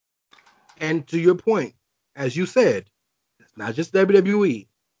 And to your point, as you said, it's not just WWE,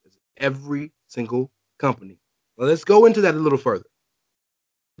 it's every single company. Well, let's go into that a little further.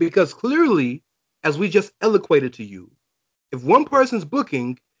 Because clearly, as we just eloquated to you, if one person's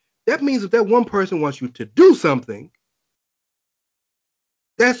booking, that means if that one person wants you to do something,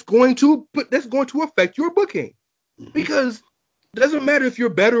 that's going to affect your booking. Because it doesn't matter if you're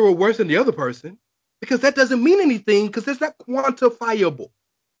better or worse than the other person, because that doesn't mean anything, because it's not quantifiable.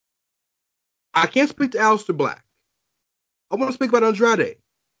 I can't speak to Aleister Black. I want to speak about Andrade.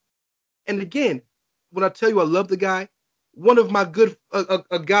 And again, when I tell you I love the guy, one of my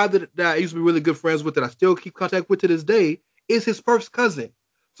a guy that I used to be really good friends with that I still keep contact with to this day is his first cousin.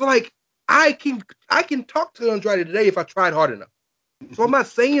 So like I can talk to Andrade today if I tried hard enough. So I'm not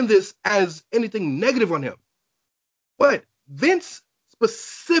saying this as anything negative on him. But Vince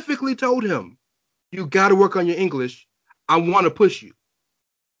specifically told him, you got to work on your English. I want to push you.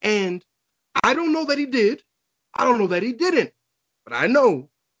 And I don't know that he did. I don't know that he didn't. But I know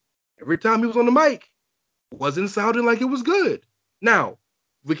every time he was on the mic, it wasn't sounding like it was good. Now,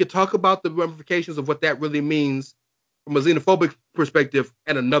 we could talk about the ramifications of what that really means from a xenophobic perspective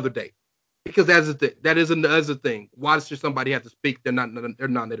at another day. Because that's a thing. That is a thing. Why should somebody have to speak their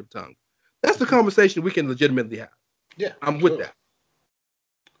non-native tongue? That's the conversation we can legitimately have. Yeah, I'm with that.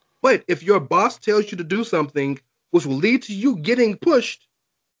 But if your boss tells you to do something which will lead to you getting pushed,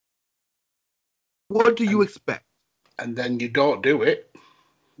 what do you expect? And then you don't do it.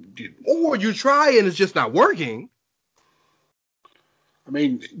 Or you try and it's just not working. I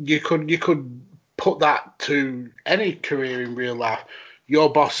mean, you could put that to any career in real life.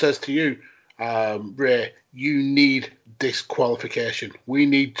 Your boss says to you, Ray, you need this qualification. We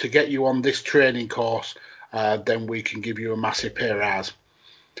need to get you on this training course. Then we can give you a massive pay rise.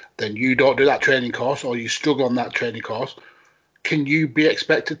 Then you don't do that training course or you struggle on that training course. Can you be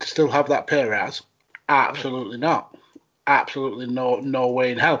expected to still have that pay rise? Absolutely not. Absolutely no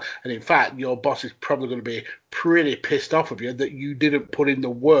way in hell. And in fact, your boss is probably going to be pretty pissed off of you that you didn't put in the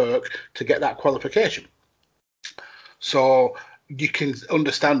work to get that qualification. So you can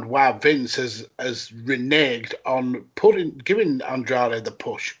understand why Vince has reneged on giving Andrade the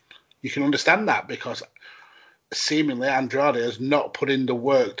push. You can understand that because seemingly Andrade has not put in the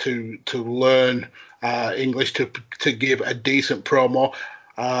work to learn English to give a decent promo,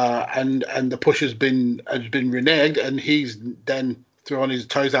 and the push has been reneged, and he's then thrown his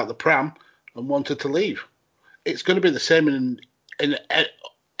toys out the pram and wanted to leave. It's going to be the same in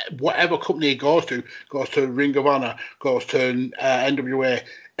whatever company he goes to Ring of Honor, goes to NWA,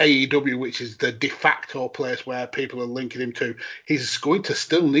 AEW, which is the de facto place where people are linking him to. He's going to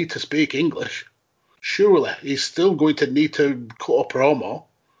still need to speak English. Surely, he's still going to need to cut a promo.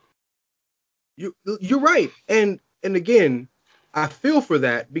 You're right, and again, I feel for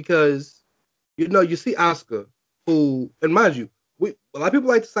that because you see Asuka, who, and mind you, a lot of people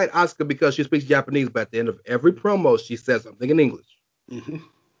like to cite Asuka because she speaks Japanese, but at the end of every promo, she says something in English. Mm-hmm.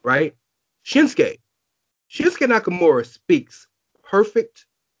 Right? Shinsuke Nakamura speaks perfect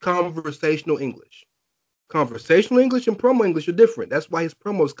conversational English. Conversational English and promo English are different. That's why his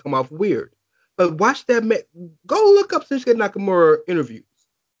promos come off weird. But watch that. Go look up Shinsuke Nakamura interviews.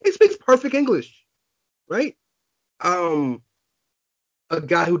 He speaks perfect English, right? A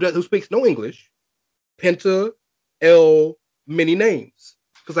guy who speaks no English, Penta, L, many names,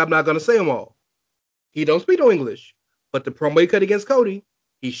 because I'm not gonna say them all. He don't speak no English, but the promo he cut against Cody,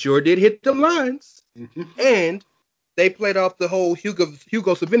 he sure did hit them lines. Mm-hmm. And they played off the whole Hugo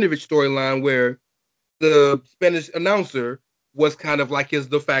Savinovich storyline where the Spanish announcer was kind of like his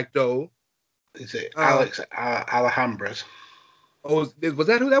de facto. Is it Alex Alejandro's? Oh, was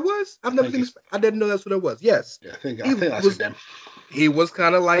that who that was? I've never seen this. I didn't know that's who that was. Yes. Yeah, I think that's his name. He was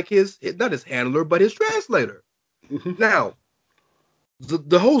kind of like not his handler, but his translator. Mm-hmm. Now,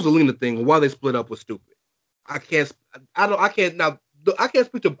 the whole Zelina thing, why they split up was stupid. I can't speak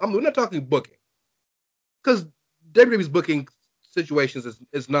to, we're not talking booking. Because WWE's booking situations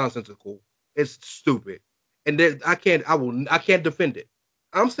is nonsensical. It's stupid. And I can't defend it.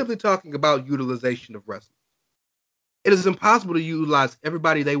 I'm simply talking about utilization of wrestling. It is impossible to utilize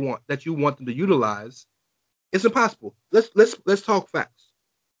everybody that you want them to utilize. It's impossible. Let's talk facts.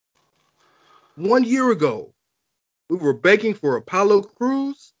 1 year ago, we were begging for Apollo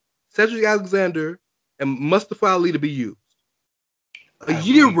Crews, Cedric Alexander, and Mustafa Ali to be used. A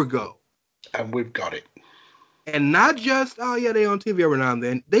year ago. And we've got it. And not just, they're on TV every now and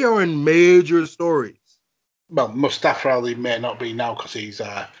then. They are in major stories. Well, Mustafa Ali may not be now because he's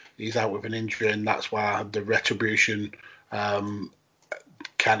out with an injury, and that's why the Retribution kind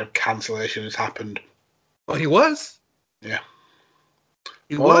of cancellation has happened. Oh, he was? Yeah.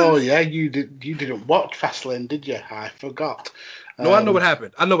 He was? Oh, yeah, you didn't watch Fastlane, did you? I forgot. No, I know what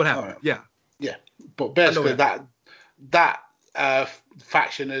happened. Right. Yeah. Yeah. But basically that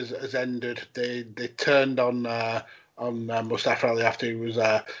faction has ended. They turned on Mustafa Ali after he was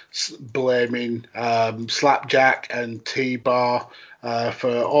blaming Slapjack and T-Bar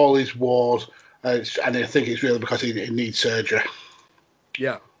for all his wars, and I think it's really because he needs surgery.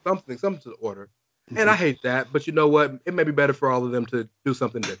 Yeah, something to the order. And I hate that, but you know what? It may be better for all of them to do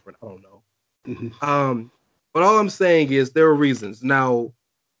something different. I don't know. Mm-hmm. But all I'm saying is there are reasons. Now,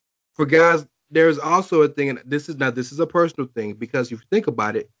 for guys, there's also a thing, and this is a personal thing, because if you think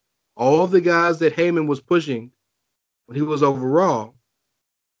about it, all the guys that Heyman was pushing when he was over Raw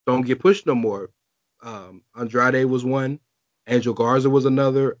don't get pushed no more. Andrade was one, Angel Garza was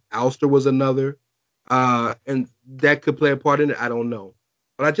another, Alster was another, and that could play a part in it. I don't know,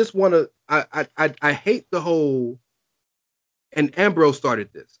 but I just want to. I hate the whole. And Ambrose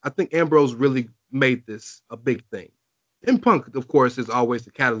started this. I think Ambrose really made this a big thing. And Punk, of course, is always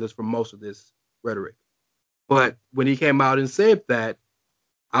the catalyst for most of this rhetoric. But when he came out and said that,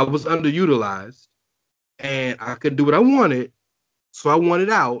 I was underutilized and I couldn't do what I wanted, so I wanted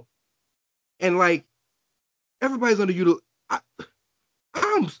out. And like, everybody's underutilized.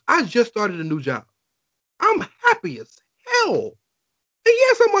 I just started a new job. I'm happy as hell. And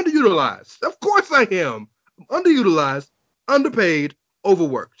yes, I'm underutilized. Of course I am. I'm underutilized, underpaid,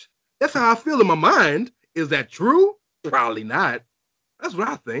 overworked. That's how I feel in my mind. Is that true? Probably not. That's what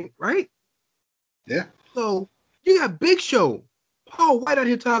I think, right? Yeah. So you got Big Show, Paul White out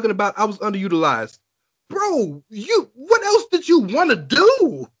here talking about I was underutilized. Bro, what else did you want to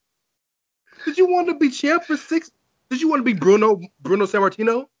do? Did you want to be champ for 6? Did you want to be Bruno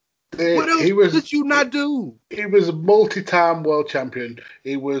Sammartino? What else did you not do? He was a multi-time world champion.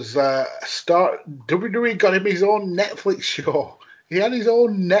 He was WWE got him his own Netflix show. He had his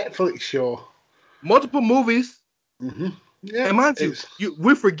own Netflix show. Multiple movies. Mm-hmm. Yeah, and mind you,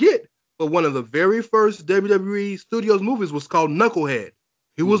 we forget, but one of the very first WWE Studios movies was called Knucklehead.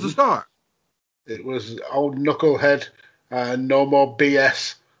 He was the star. It was old Knucklehead, No More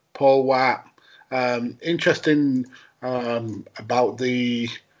BS, Paul White. Interesting about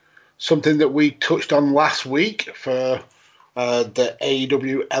something that we touched on last week for the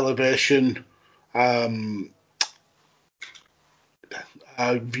AEW Elevation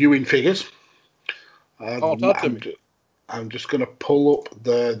viewing figures. Talk to me. I'm just going to pull up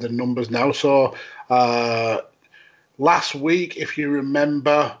the numbers now. So last week, if you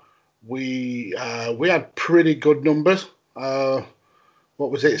remember, we had pretty good numbers. What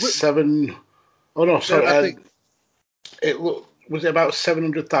was it? 7? Oh no, sorry. I think was it about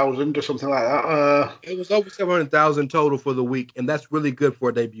 700,000 or something like that? It was over 700,000 total for the week, and that's really good for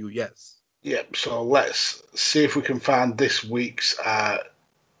a debut. Yes. Yep. So let's see if we can find this week's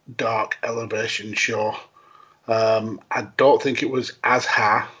Dark Elevation show. I don't think it was as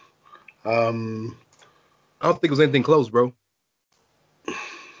high. I don't think it was anything close, bro.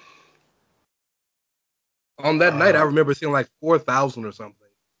 On that night, I remember seeing like 4,000 or something.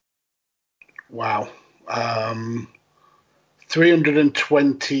 Wow.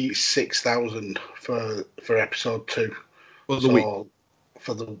 326,000 for episode 2. For the week.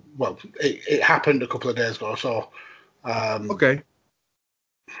 It happened a couple of days ago, so okay.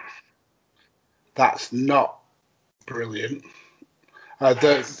 That's not brilliant.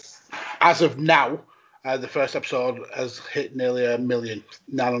 As of now, the first episode has hit nearly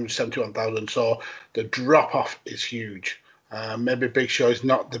 1,971,000. So the drop off is huge. Maybe Big Show is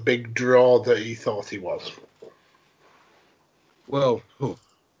not the big draw that he thought he was. Well,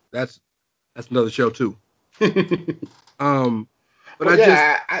 that's another show too. But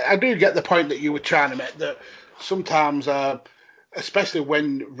I do get the point that you were trying to make, that sometimes, especially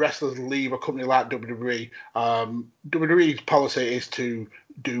when wrestlers leave a company like WWE, WWE's policy is to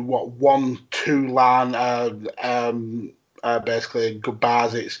do 1-2 line basically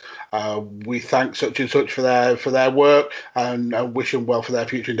goodbyes. It's we thank such and such for their work and wish them well for their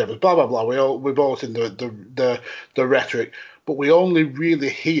future endeavors. Blah blah blah. We've all seen the rhetoric, but we only really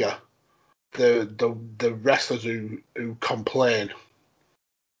hear the wrestlers who complain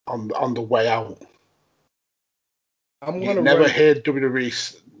on the way out. You never heard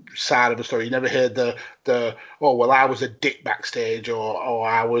WWE's side of the story. You never heard the oh well, I was a dick backstage, or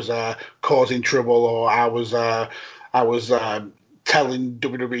I was causing trouble, or I was telling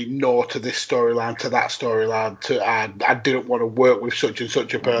WWE no to this storyline, to that storyline, I didn't want to work with such and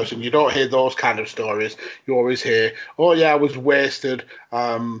such a person. You don't hear those kind of stories. You always hear, oh yeah, I was wasted.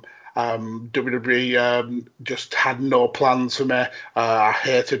 WWE just had no plans for me. I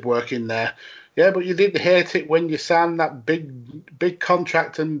hated working there. Yeah, but you didn't hate it when you signed that big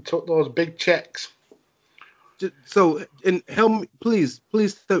contract and took those big checks. So, and help me, please.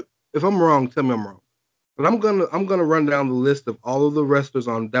 If I'm wrong, tell me I'm wrong. But I'm gonna run down the list of all of the wrestlers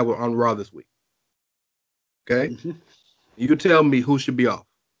that were on Raw this week. Okay, You tell me who should be off.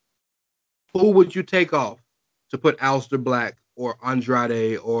 Who would you take off to put Aleister Black or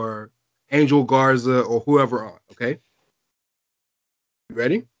Andrade or Angel Garza or whoever on? Okay, you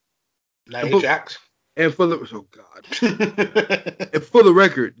ready? Nia Jax. And for the and for the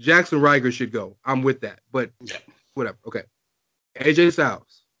record, Jackson Ryker should go. I'm with that, but whatever. Okay, AJ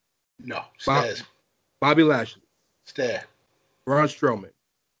Styles. No, stairs. Bobby Lashley. Stay. Braun Strowman.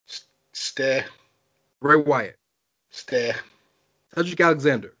 Stay. Bray Wyatt. Stay. Cedric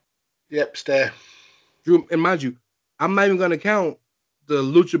Alexander. Yep, stay. Drew, and mind you, I'm not even going to count the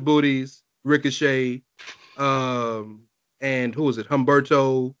Lucha Booties, Ricochet, and who was it?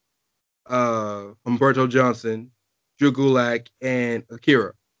 Humberto Johnson, Drew Gulak, and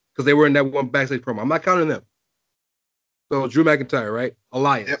Akira, because they were in that one backstage promo. I'm not counting them. So Drew McIntyre, right?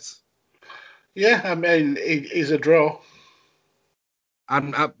 Alliance. Yep. Yeah, I mean, he's a draw.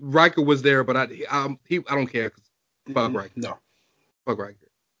 Riker was there, but I don't care. Fuck Riker. No. Fuck Riker.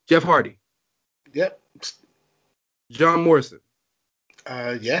 Jeff Hardy. Yep. John Morrison.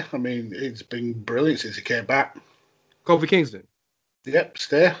 Yeah, I mean, it's been brilliant since he came back. Kofi Kingston. Yep,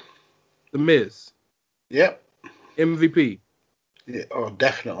 stay. The Miz. Yep. MVP. Yeah, oh,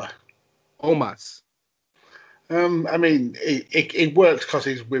 definitely. Omos. I mean, it works because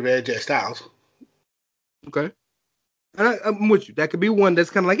he's with AJ Styles. Okay. And I'm with you. That could be one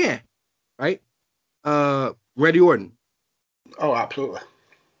that's kind of like, right? Randy Orton. Oh, absolutely.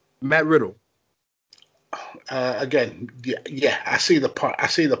 Matt Riddle. Again, yeah, I see the point.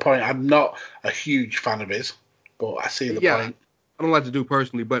 I'm not a huge fan of his, but I see the point. I don't like to do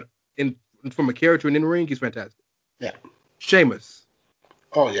personally, but from a character and in the ring, he's fantastic. Yeah. Sheamus.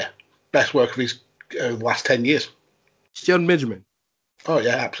 Oh, yeah. Best work of his last 10 years. Shelton Benjamin. Oh,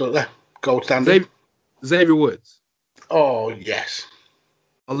 yeah, absolutely. Gold standard. Xavier Woods. Oh, yes.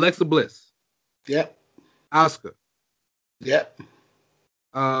 Alexa Bliss. Yep. Asuka. Yep.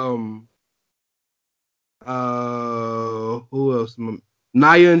 Who else?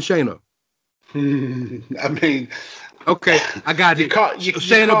 Nia and Shayna. I mean, okay, I got it.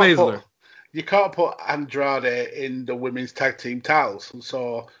 Shayna Baszler. You can't put Andrade in the women's tag team titles,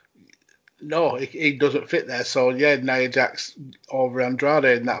 so no, he doesn't fit there. So yeah, Nia Jax over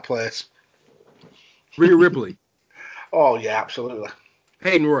Andrade in that place. Rhea Ripley. Oh yeah, absolutely.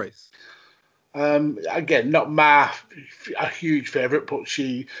 Peyton Royce. Again, not a huge favourite, but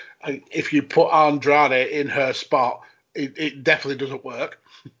if you put Andrade in her spot, it definitely doesn't work.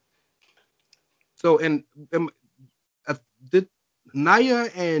 So, and did Nia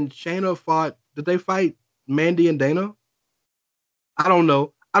and Shayna fought? Did they fight Mandy and Dana? I don't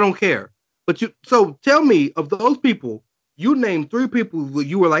know. I don't care. But so tell me, of those people, you named 3 people that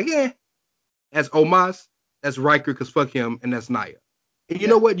you were like, yeah, that's Omos, that's Riker, because fuck him, and that's Nia. And you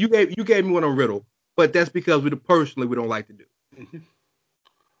know what? You gave me one on Riddle, but that's because we don't like to do. Mm-hmm.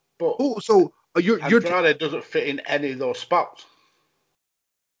 But Andrade doesn't fit in any of those spots.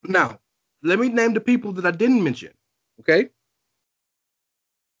 Now, let me name the people that I didn't mention. Okay,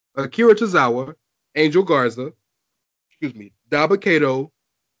 Akira Tozawa, Angel Garza, Daba Kato,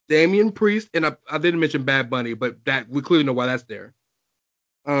 Damian Priest, and I didn't mention Bad Bunny, but that we clearly know why that's there.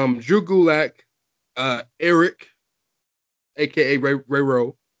 Drew Gulak, Eric, aka Ray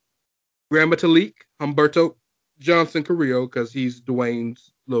Rowe, Grandma Talik, Humberto Johnson Carrillo, because he's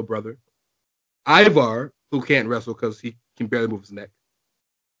Dwayne's little brother. Ivar, who can't wrestle because he can barely move his neck.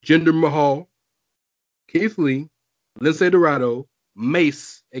 Jinder Mahal, Keith Lee, Lindsay Dorado,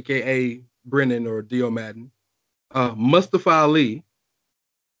 Mace, aka Brennan or Dio Madden, Mustafa Ali,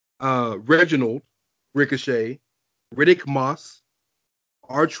 Reginald, Ricochet, Riddick Moss,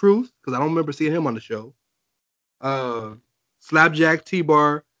 R-Truth, because I don't remember seeing him on the show. Slapjack,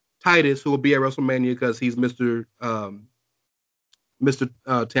 T-Bar, Titus, who will be at WrestleMania because he's Mr.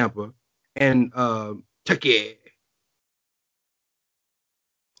 Tampa, and Tucky.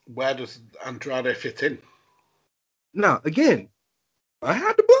 Where does Andrade fit in? Now, again, I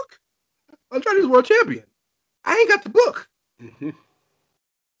had the book. Andrade's world champion. I ain't got the book. Mm-hmm.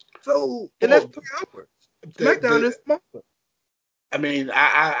 So, and that's 3 hours. SmackDown is smaller. I mean,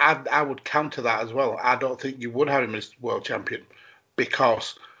 I would counter that as well. I don't think you would have him as world champion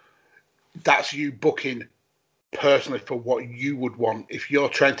because that's you booking personally for what you would want. If you're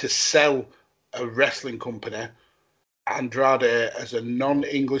trying to sell a wrestling company, Andrade as a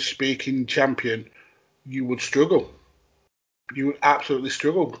non-English speaking champion, you would struggle. You would absolutely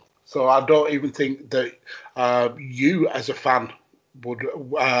struggle. So I don't even think that you as a fan would,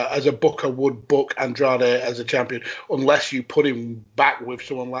 as a booker, would book Andrade as a champion unless you put him back with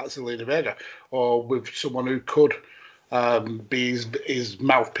someone like Zelina Vega or with someone who could be his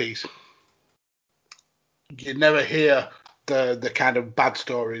mouthpiece. You never hear the kind of bad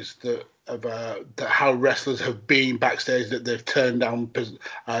stories that how wrestlers have been backstage, that they've turned down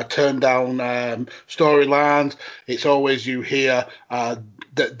storylines. It's always you hear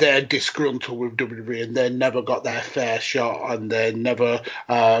that they're disgruntled with WWE and they never got their fair shot and they never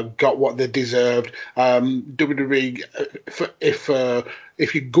got what they deserved. WWE,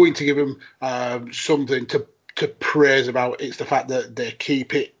 if you're going to give them something to praise about, it's the fact that they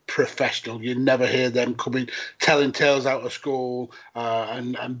keep it professional. You never hear them telling tales out of school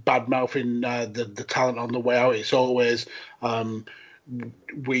and bad mouthing the talent on the way out. It's always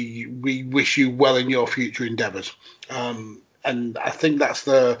we wish you well in your future endeavours, and I think that's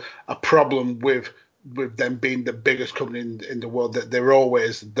a problem with them being the biggest company in the world, that they're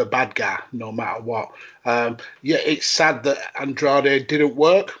always the bad guy no matter what. It's sad that Andrade didn't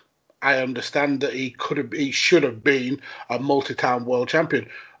work. I understand that he should have been a multi-time world champion,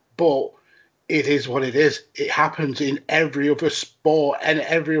 but it is what it is. It happens in every other sport and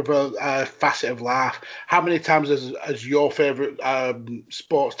every other facet of life. How many times has your favourite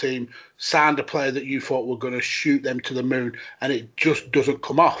sports team signed a player that you thought were going to shoot them to the moon and it just doesn't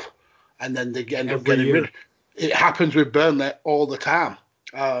come off, and then they end up getting rid? It happens with Burnley all the time.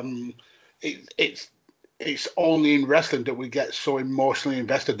 It's only in wrestling that we get so emotionally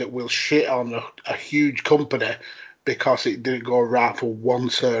invested that we'll shit on a huge company because it didn't go right for one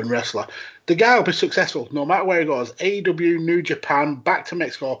certain wrestler. The guy will be successful no matter where he goes. AEW, New Japan, back to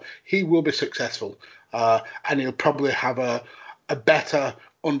Mexico, he will be successful. And he'll probably have a better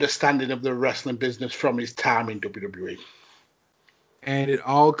understanding of the wrestling business from his time in WWE. And it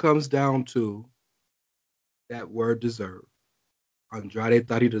all comes down to that word deserve. Andrade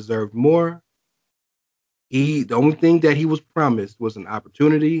thought he deserved more. The only thing that he was promised was an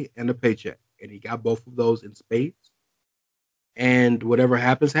opportunity and a paycheck, and he got both of those in spades. And whatever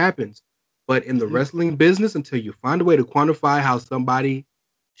happens, happens. But in the wrestling business, until you find a way to quantify how somebody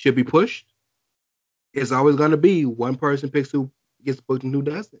should be pushed, it's always going to be one person picks who gets booked and who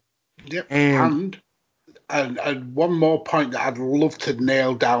doesn't. Yep. And one more point that I'd love to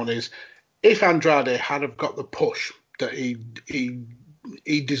nail down is if Andrade had have got the push that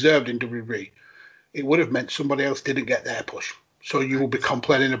he deserved in WWE, it would have meant somebody else didn't get their push. So you will be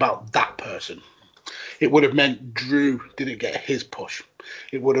complaining about that person. It would have meant Drew didn't get his push.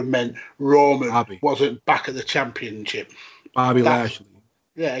 It would have meant Roman wasn't back at the championship. Bobby Lashley.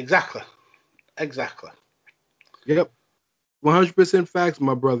 Yeah, exactly. Yep. 100% facts,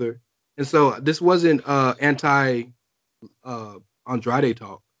 my brother. And so this wasn't anti Andrade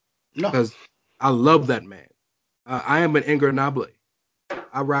talk. No. Because I love that man. I am an Andrade.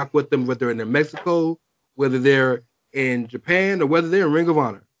 I rock with them, whether they're in Mexico, whether they're in Japan, or whether they're in Ring of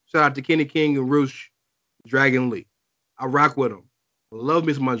Honor. Shout out to Kenny King and Roosh Dragon Lee. I rock with him. I love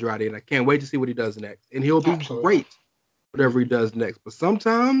me some Andrade, and I can't wait to see what he does next. And he'll be great, whatever he does next. But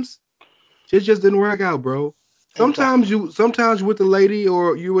sometimes shit just didn't work out, bro. Sometimes you're with a lady,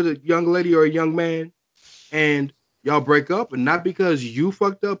 or you with a young lady or a young man, and y'all break up, and not because you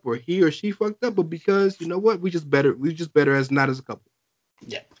fucked up or he or she fucked up, but because, you know what, we just better as not as a couple.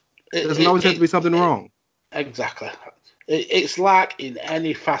 Yeah. There doesn't always have to be something wrong. Exactly. It's like in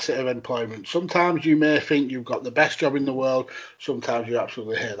any facet of employment. Sometimes you may think you've got the best job in the world. Sometimes you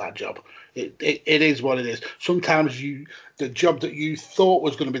absolutely hate that job. It is what it is. Sometimes the job that you thought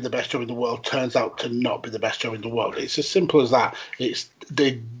was going to be the best job in the world turns out to not be the best job in the world. It's as simple as that. It's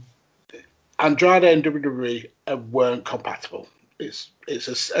the Andrade and WWE weren't compatible.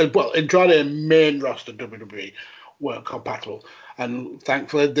 Andrade and main roster WWE weren't compatible, and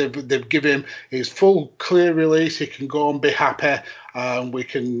thankfully they've given him his full clear release. He can go and be happy. We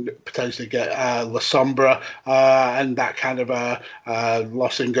can potentially get La Sombra and that kind of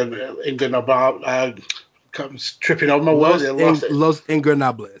Los Ingobernables. Tripping on my words. Los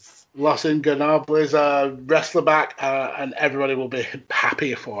Ingobernables. Los Ingobernables wrestler back, and everybody will be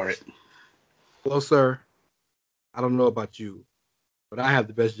happier for it. Well, sir, I don't know about you, but I have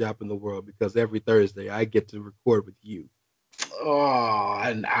the best job in the world because every Thursday I get to record with you. Oh,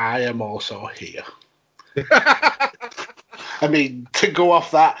 and I am also here. I mean, to go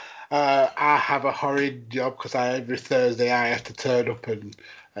off that, I have a horrid job because every Thursday I have to turn up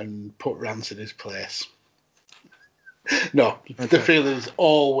and put Rance in his place. No, the feeling is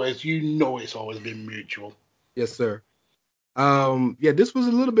always, it's always been mutual. Yes, sir. This was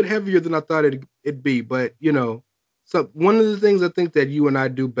a little bit heavier than I thought it'd be, but so one of the things I think that you and I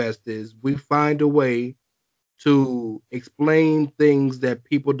do best is we find a way to explain things that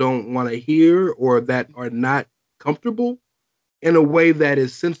people don't want to hear or that are not comfortable in a way that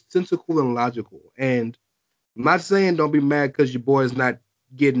is sensical and logical. And I'm not saying don't be mad because your boy is not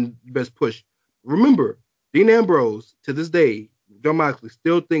getting the best push. Remember, Dean Ambrose, to this day, John Moxley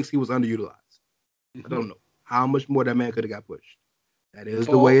still thinks he was underutilized. Mm-hmm. I don't know how much more that man could have got pushed. That is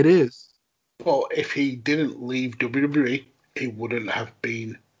the way it is. But if he didn't leave WWE, he wouldn't have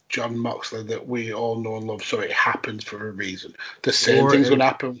been John Moxley that we all know and love. So it happens for a reason. The same thing's going to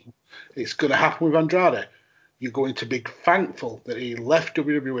happen. It's going to happen with Andrade. You're going to be thankful that he left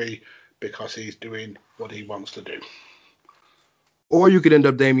WWE because he's doing what he wants to do. Or you could end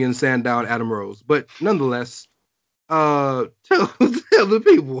up Damian Sandow, Adam Rose. But nonetheless, tell the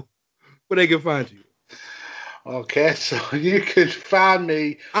people where they can find you. Okay, so you can find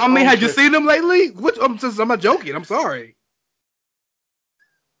me. I mean, have you seen them lately? I'm not joking. I'm sorry.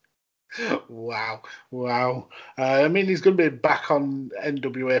 Wow. I mean, he's going to be back on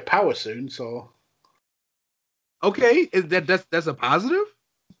NWA Power soon, so. Okay, that's a positive?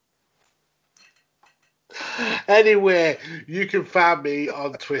 Anyway, you can find me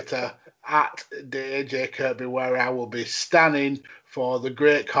on Twitter at the AJ Kirby, where I will be standing for the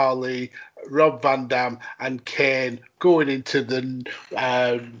Great Khali, Rob Van Dam, and Kane going into the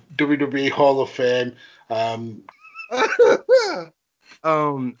WWE Hall of Fame. I'm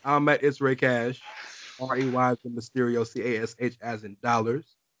at It's Ray Cash, REY the Mysterio, CASH as in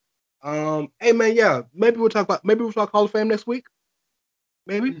dollars. Hey man, yeah, maybe we'll talk Hall of Fame next week.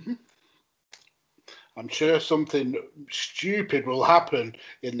 Maybe. Mm-hmm. I'm sure something stupid will happen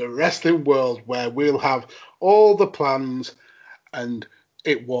in the wrestling world where we'll have all the plans and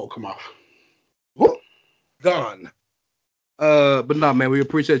it won't come off. Gone. But no, man, we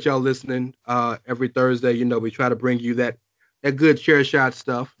appreciate y'all listening. Every Thursday, we try to bring you that good Chairshot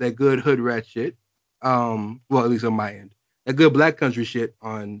stuff, that good hood rat shit. Well, at least on my end. That good Black Country shit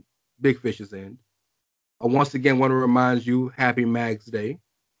on Big Fish's end. I once again want to remind you, Happy Mags Day.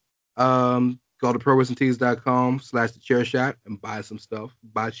 Go to prowrestlingtees.com/thechairshot and buy some stuff,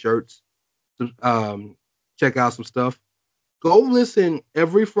 buy shirts, check out some stuff. Go listen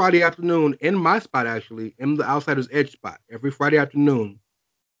every Friday afternoon in my spot, actually, in the Outsider's Edge spot. Every Friday afternoon,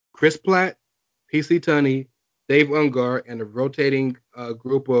 Chris Platt, PC Tunney, Dave Ungar, and a rotating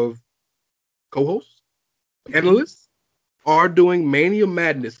group of co-hosts, panelists, are doing Mania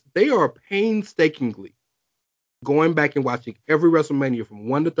Madness. They are painstakingly going back and watching every WrestleMania from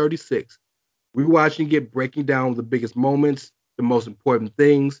 1 to 36, rewatching it, breaking down the biggest moments, the most important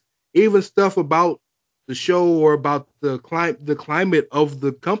things, even stuff about the show or about the climate of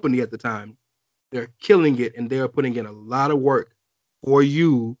the company at the time. They're killing it, and they're putting in a lot of work for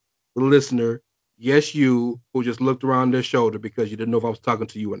you, the listener. Yes, you who just looked around their shoulder because you didn't know if I was talking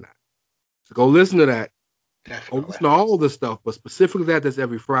to you or not. So go listen to that. Definitely. Go listen to all this stuff, but specifically that's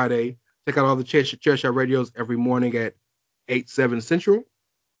every Friday. Check out all the Chairshot radios every morning at 8, 7 Central.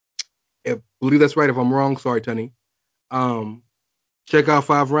 I believe that's right. If I'm wrong, sorry, Tony. Check out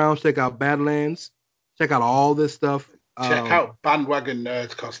 5 Rounds. Check out Badlands. Check out all this stuff. Check out Bandwagon Nerds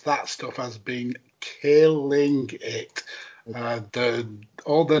because that stuff has been killing it.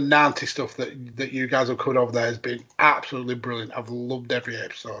 All the Nanty stuff that you guys have covered over there has been absolutely brilliant. I've loved every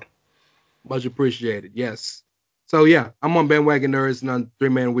episode. Much appreciated. Yes. So yeah, I'm on Bandwagon Nerds and on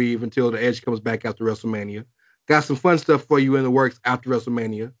 3-Man Weave until the Edge comes back after WrestleMania. Got some fun stuff for you in the works after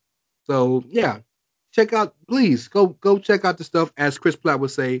WrestleMania. So yeah, check out. Please go check out the stuff. As Chris Platt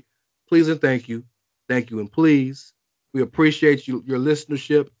would say, please and thank you and please. We appreciate your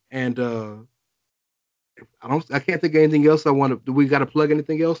listenership, and I can't think of anything else I want to. Do we got to plug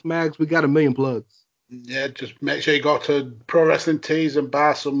anything else, Mags? We got a million plugs. Yeah, just make sure you go to Pro Wrestling Tees and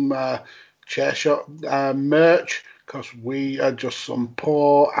buy some Chairshot merch because we are just some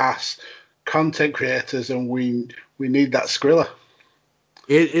poor ass content creators, and we need that Skrilla.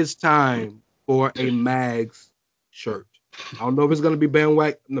 It is time for a Mags shirt. I don't know if it's going to be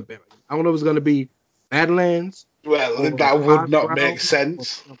bandwagon. I don't know if it's going to be Badlands. Well, that would not make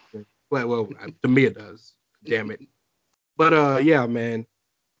sense. Well, to me it does. Damn it. But yeah, man.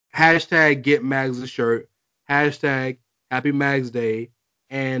 Hashtag get Mags a shirt. Hashtag Happy Mags Day.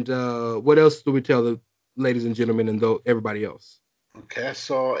 And what else do we tell the ladies and gentlemen and everybody else? Okay,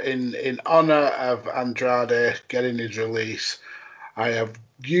 so in honor of Andrade getting his release, I have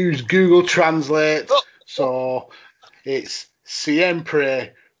used Google Translate. So it's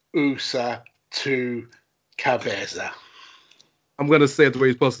Siempre Usa tu cabeza. I'm gonna say it the way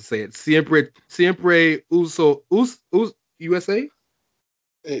you're supposed to say it. Siempre uso USA.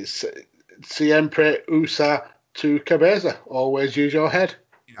 It's Siempre usa tu cabeza. Always use your head.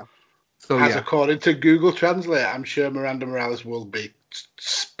 Yeah. So as according to Google Translate, I'm sure Miranda Morales will be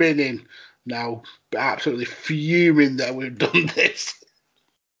spinning now, absolutely fuming that we've done this.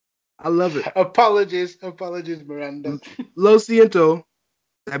 I love it. Apologies, Miranda. Lo siento.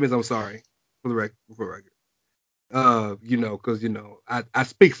 That means I'm sorry for the record. Because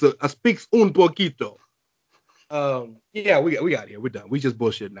I speak un poquito. Yeah, we got here. We're done. We just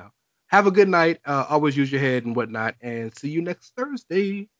bullshit now. Have a good night. Always use your head and whatnot, and see you next Thursday.